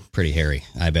armpits are pretty hairy.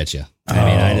 I bet you. I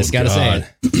mean, I just got to say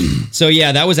it. So,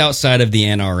 yeah, that was outside of the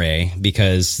NRA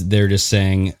because they're just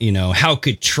saying, you know, how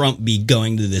could Trump be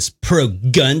going to this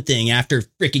pro-gun thing after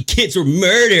freaking kids were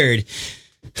murdered?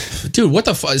 Dude, what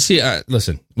the fuck? See,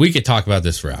 listen, we could talk about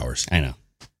this for hours. I know.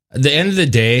 At the end of the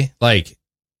day, like,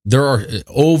 there are an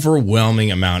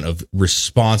overwhelming amount of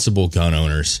responsible gun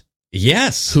owners.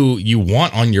 Yes. Who you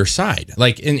want on your side.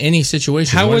 Like, in any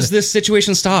situation. How was this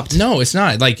situation stopped? No, it's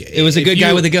not. Like, it was a good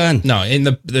guy with a gun. No, and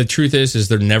the truth is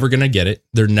they're never going to get it.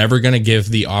 They're never going to give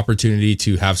the opportunity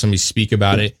to have somebody speak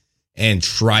about it and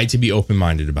try to be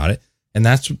open-minded about it. And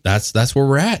that's where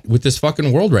we're at with this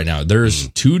fucking world right now. There's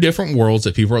two different worlds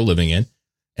that people are living in.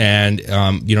 And,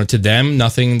 you know, to them,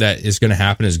 nothing that is going to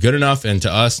happen is good enough. And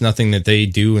to us, nothing that they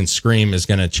do and scream is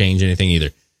going to change anything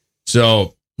either.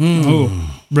 So,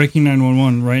 Oh, breaking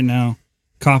 911 right now.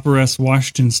 Cop arrests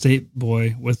Washington State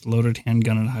boy with loaded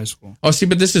handgun at high school. oh, see,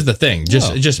 but this is the thing.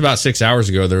 Just about 6 hours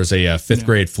ago, there was a fifth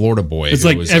grade Florida boy. It's who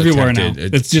like was everywhere now.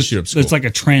 attempted It's to just, shoot up school. it's like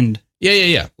a trend.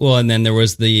 Yeah. Well, and then there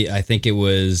was I think it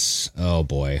was, oh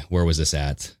boy, where was this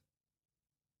at?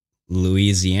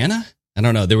 Louisiana? I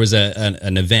don't know. There was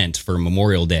an event for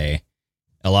Memorial Day.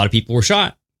 A lot of people were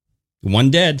shot. One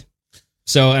dead.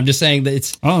 So I'm just saying that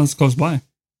it's close by.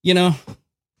 You know,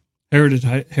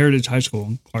 Heritage High School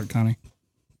in Clark County.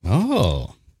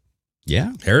 Oh,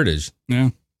 yeah, Heritage.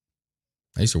 Yeah,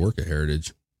 I used to work at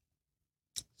Heritage.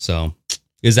 So,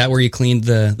 is that where you cleaned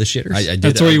the shitters? I did.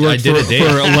 That's where you worked for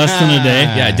less than a day.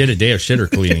 Yeah, I did a day of shitter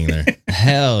cleaning there.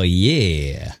 Hell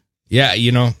yeah. Yeah,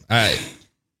 you know,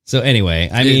 So anyway,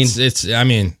 I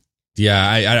mean,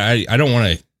 I don't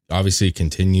want to obviously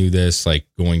continue this like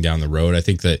going down the road. I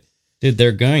think that. Dude,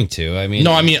 they're going to. I mean,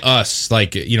 no, I mean us.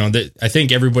 Like, you know, I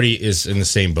think everybody is in the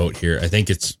same boat here. I think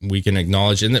we can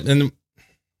acknowledge, and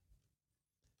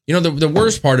you know, the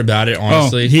worst part about it,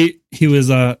 honestly, he was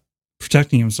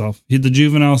protecting himself. The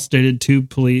juvenile stated to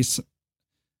police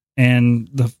and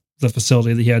the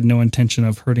facility that he had no intention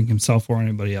of hurting himself or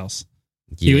anybody else.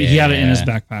 Yeah. He had it in his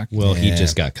backpack. Well, he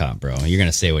just got caught, bro. You're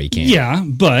gonna say what you can. Yeah,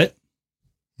 but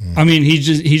I mean, he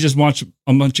just watched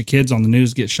a bunch of kids on the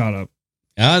news get shot up.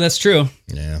 Oh, that's true.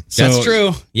 Yeah, that's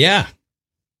true. Yeah.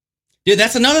 Dude,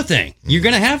 that's another thing. You're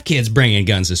going to have kids bringing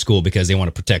guns to school because they want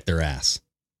to protect their ass.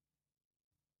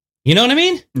 You know what I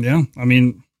mean? Yeah. I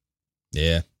mean,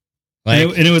 yeah. Like,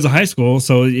 and it was a high school.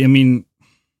 So, I mean,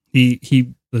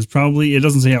 he was probably, it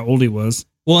doesn't say how old he was.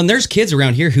 Well, and there's kids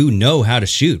around here who know how to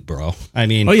shoot, bro. I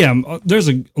mean, oh yeah, there's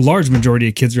a large majority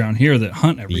of kids around here that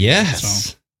hunt every day.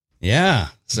 So. Yeah.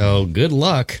 So good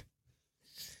luck.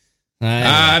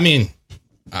 I mean,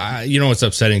 you know what's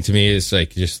upsetting to me is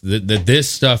like just that this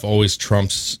stuff always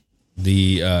trumps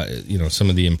the some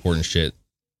of the important shit.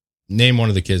 Name one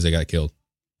of the kids that got killed.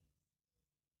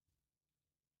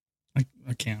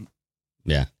 I can't.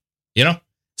 Yeah. You know?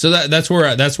 So that's where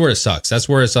it sucks. That's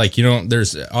where it's like,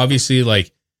 there's obviously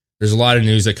like there's a lot of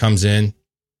news that comes in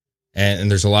and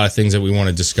there's a lot of things that we want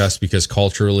to discuss because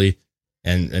culturally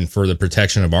and for the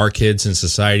protection of our kids in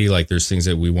society, like there's things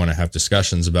that we want to have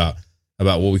discussions about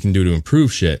what we can do to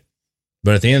improve shit.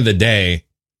 But at the end of the day,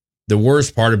 the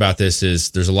worst part about this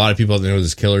is there's a lot of people that know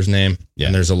this killer's name,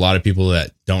 and there's a lot of people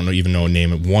that don't even know a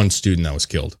name of one student that was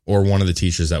killed or one of the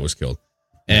teachers that was killed.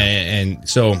 And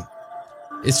so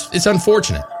it's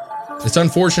unfortunate. It's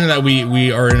unfortunate that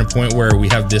we are in a point where we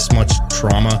have this much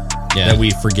trauma that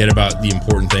we forget about the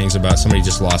important things about somebody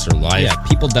just lost their life. Yeah,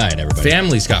 people died, everybody.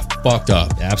 Families got fucked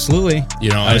up. Absolutely.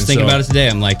 I was thinking about it today.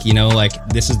 I'm like,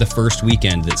 this is the first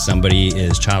weekend that somebody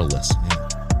is childless.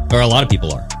 Or a lot of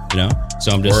people are,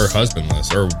 So I'm just... Or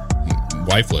husbandless or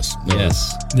wifeless.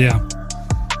 Yes. Yeah.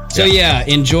 So yeah,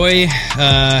 enjoy,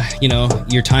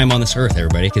 your time on this earth,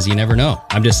 everybody, because you never know.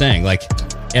 I'm just saying, like,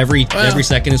 every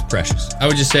second is precious. I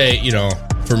would just say,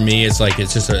 for me, it's like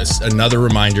it's just another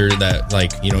reminder that,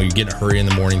 like, you get in a hurry in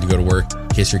the morning to go to work.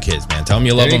 Kiss your kids, man. Tell them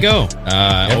you love them. There you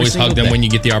go. Always hug them when you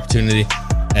get the opportunity,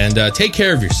 and take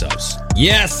care of yourselves.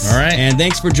 Yes. All right. And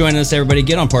thanks for joining us, everybody.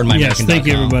 Get on PardonMyAmerican.com. Thank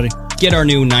you, everybody. Get our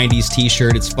new 90s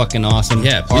t-shirt. It's fucking awesome.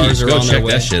 Yeah, please Ours are go on check their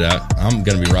way. that shit out. I'm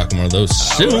gonna be rocking one of those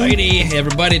soon. Alrighty,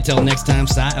 everybody. Till next time,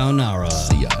 sayonara.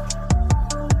 See ya.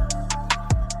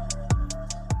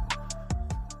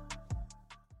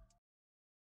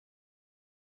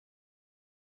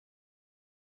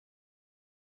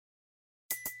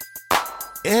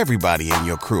 Everybody in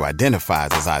your crew identifies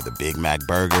as either Big Mac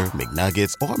Burger,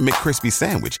 McNuggets, or McCrispy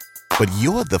Sandwich. But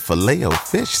you're the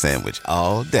Filet-O-Fish Sandwich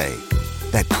all day.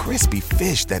 That crispy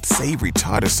fish, that savory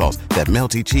tartar sauce, that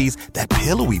melty cheese, that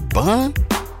pillowy bun.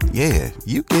 Yeah,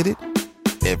 you get it.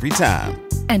 Every time.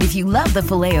 And if you love the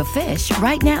Filet-O-Fish,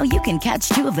 right now you can catch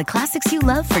two of the classics you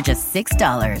love for just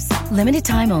 $6. Limited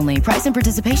time only. Price and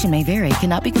participation may vary.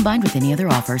 Cannot be combined with any other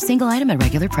offer. Single item at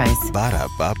regular price.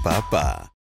 Ba-da-ba-ba-ba.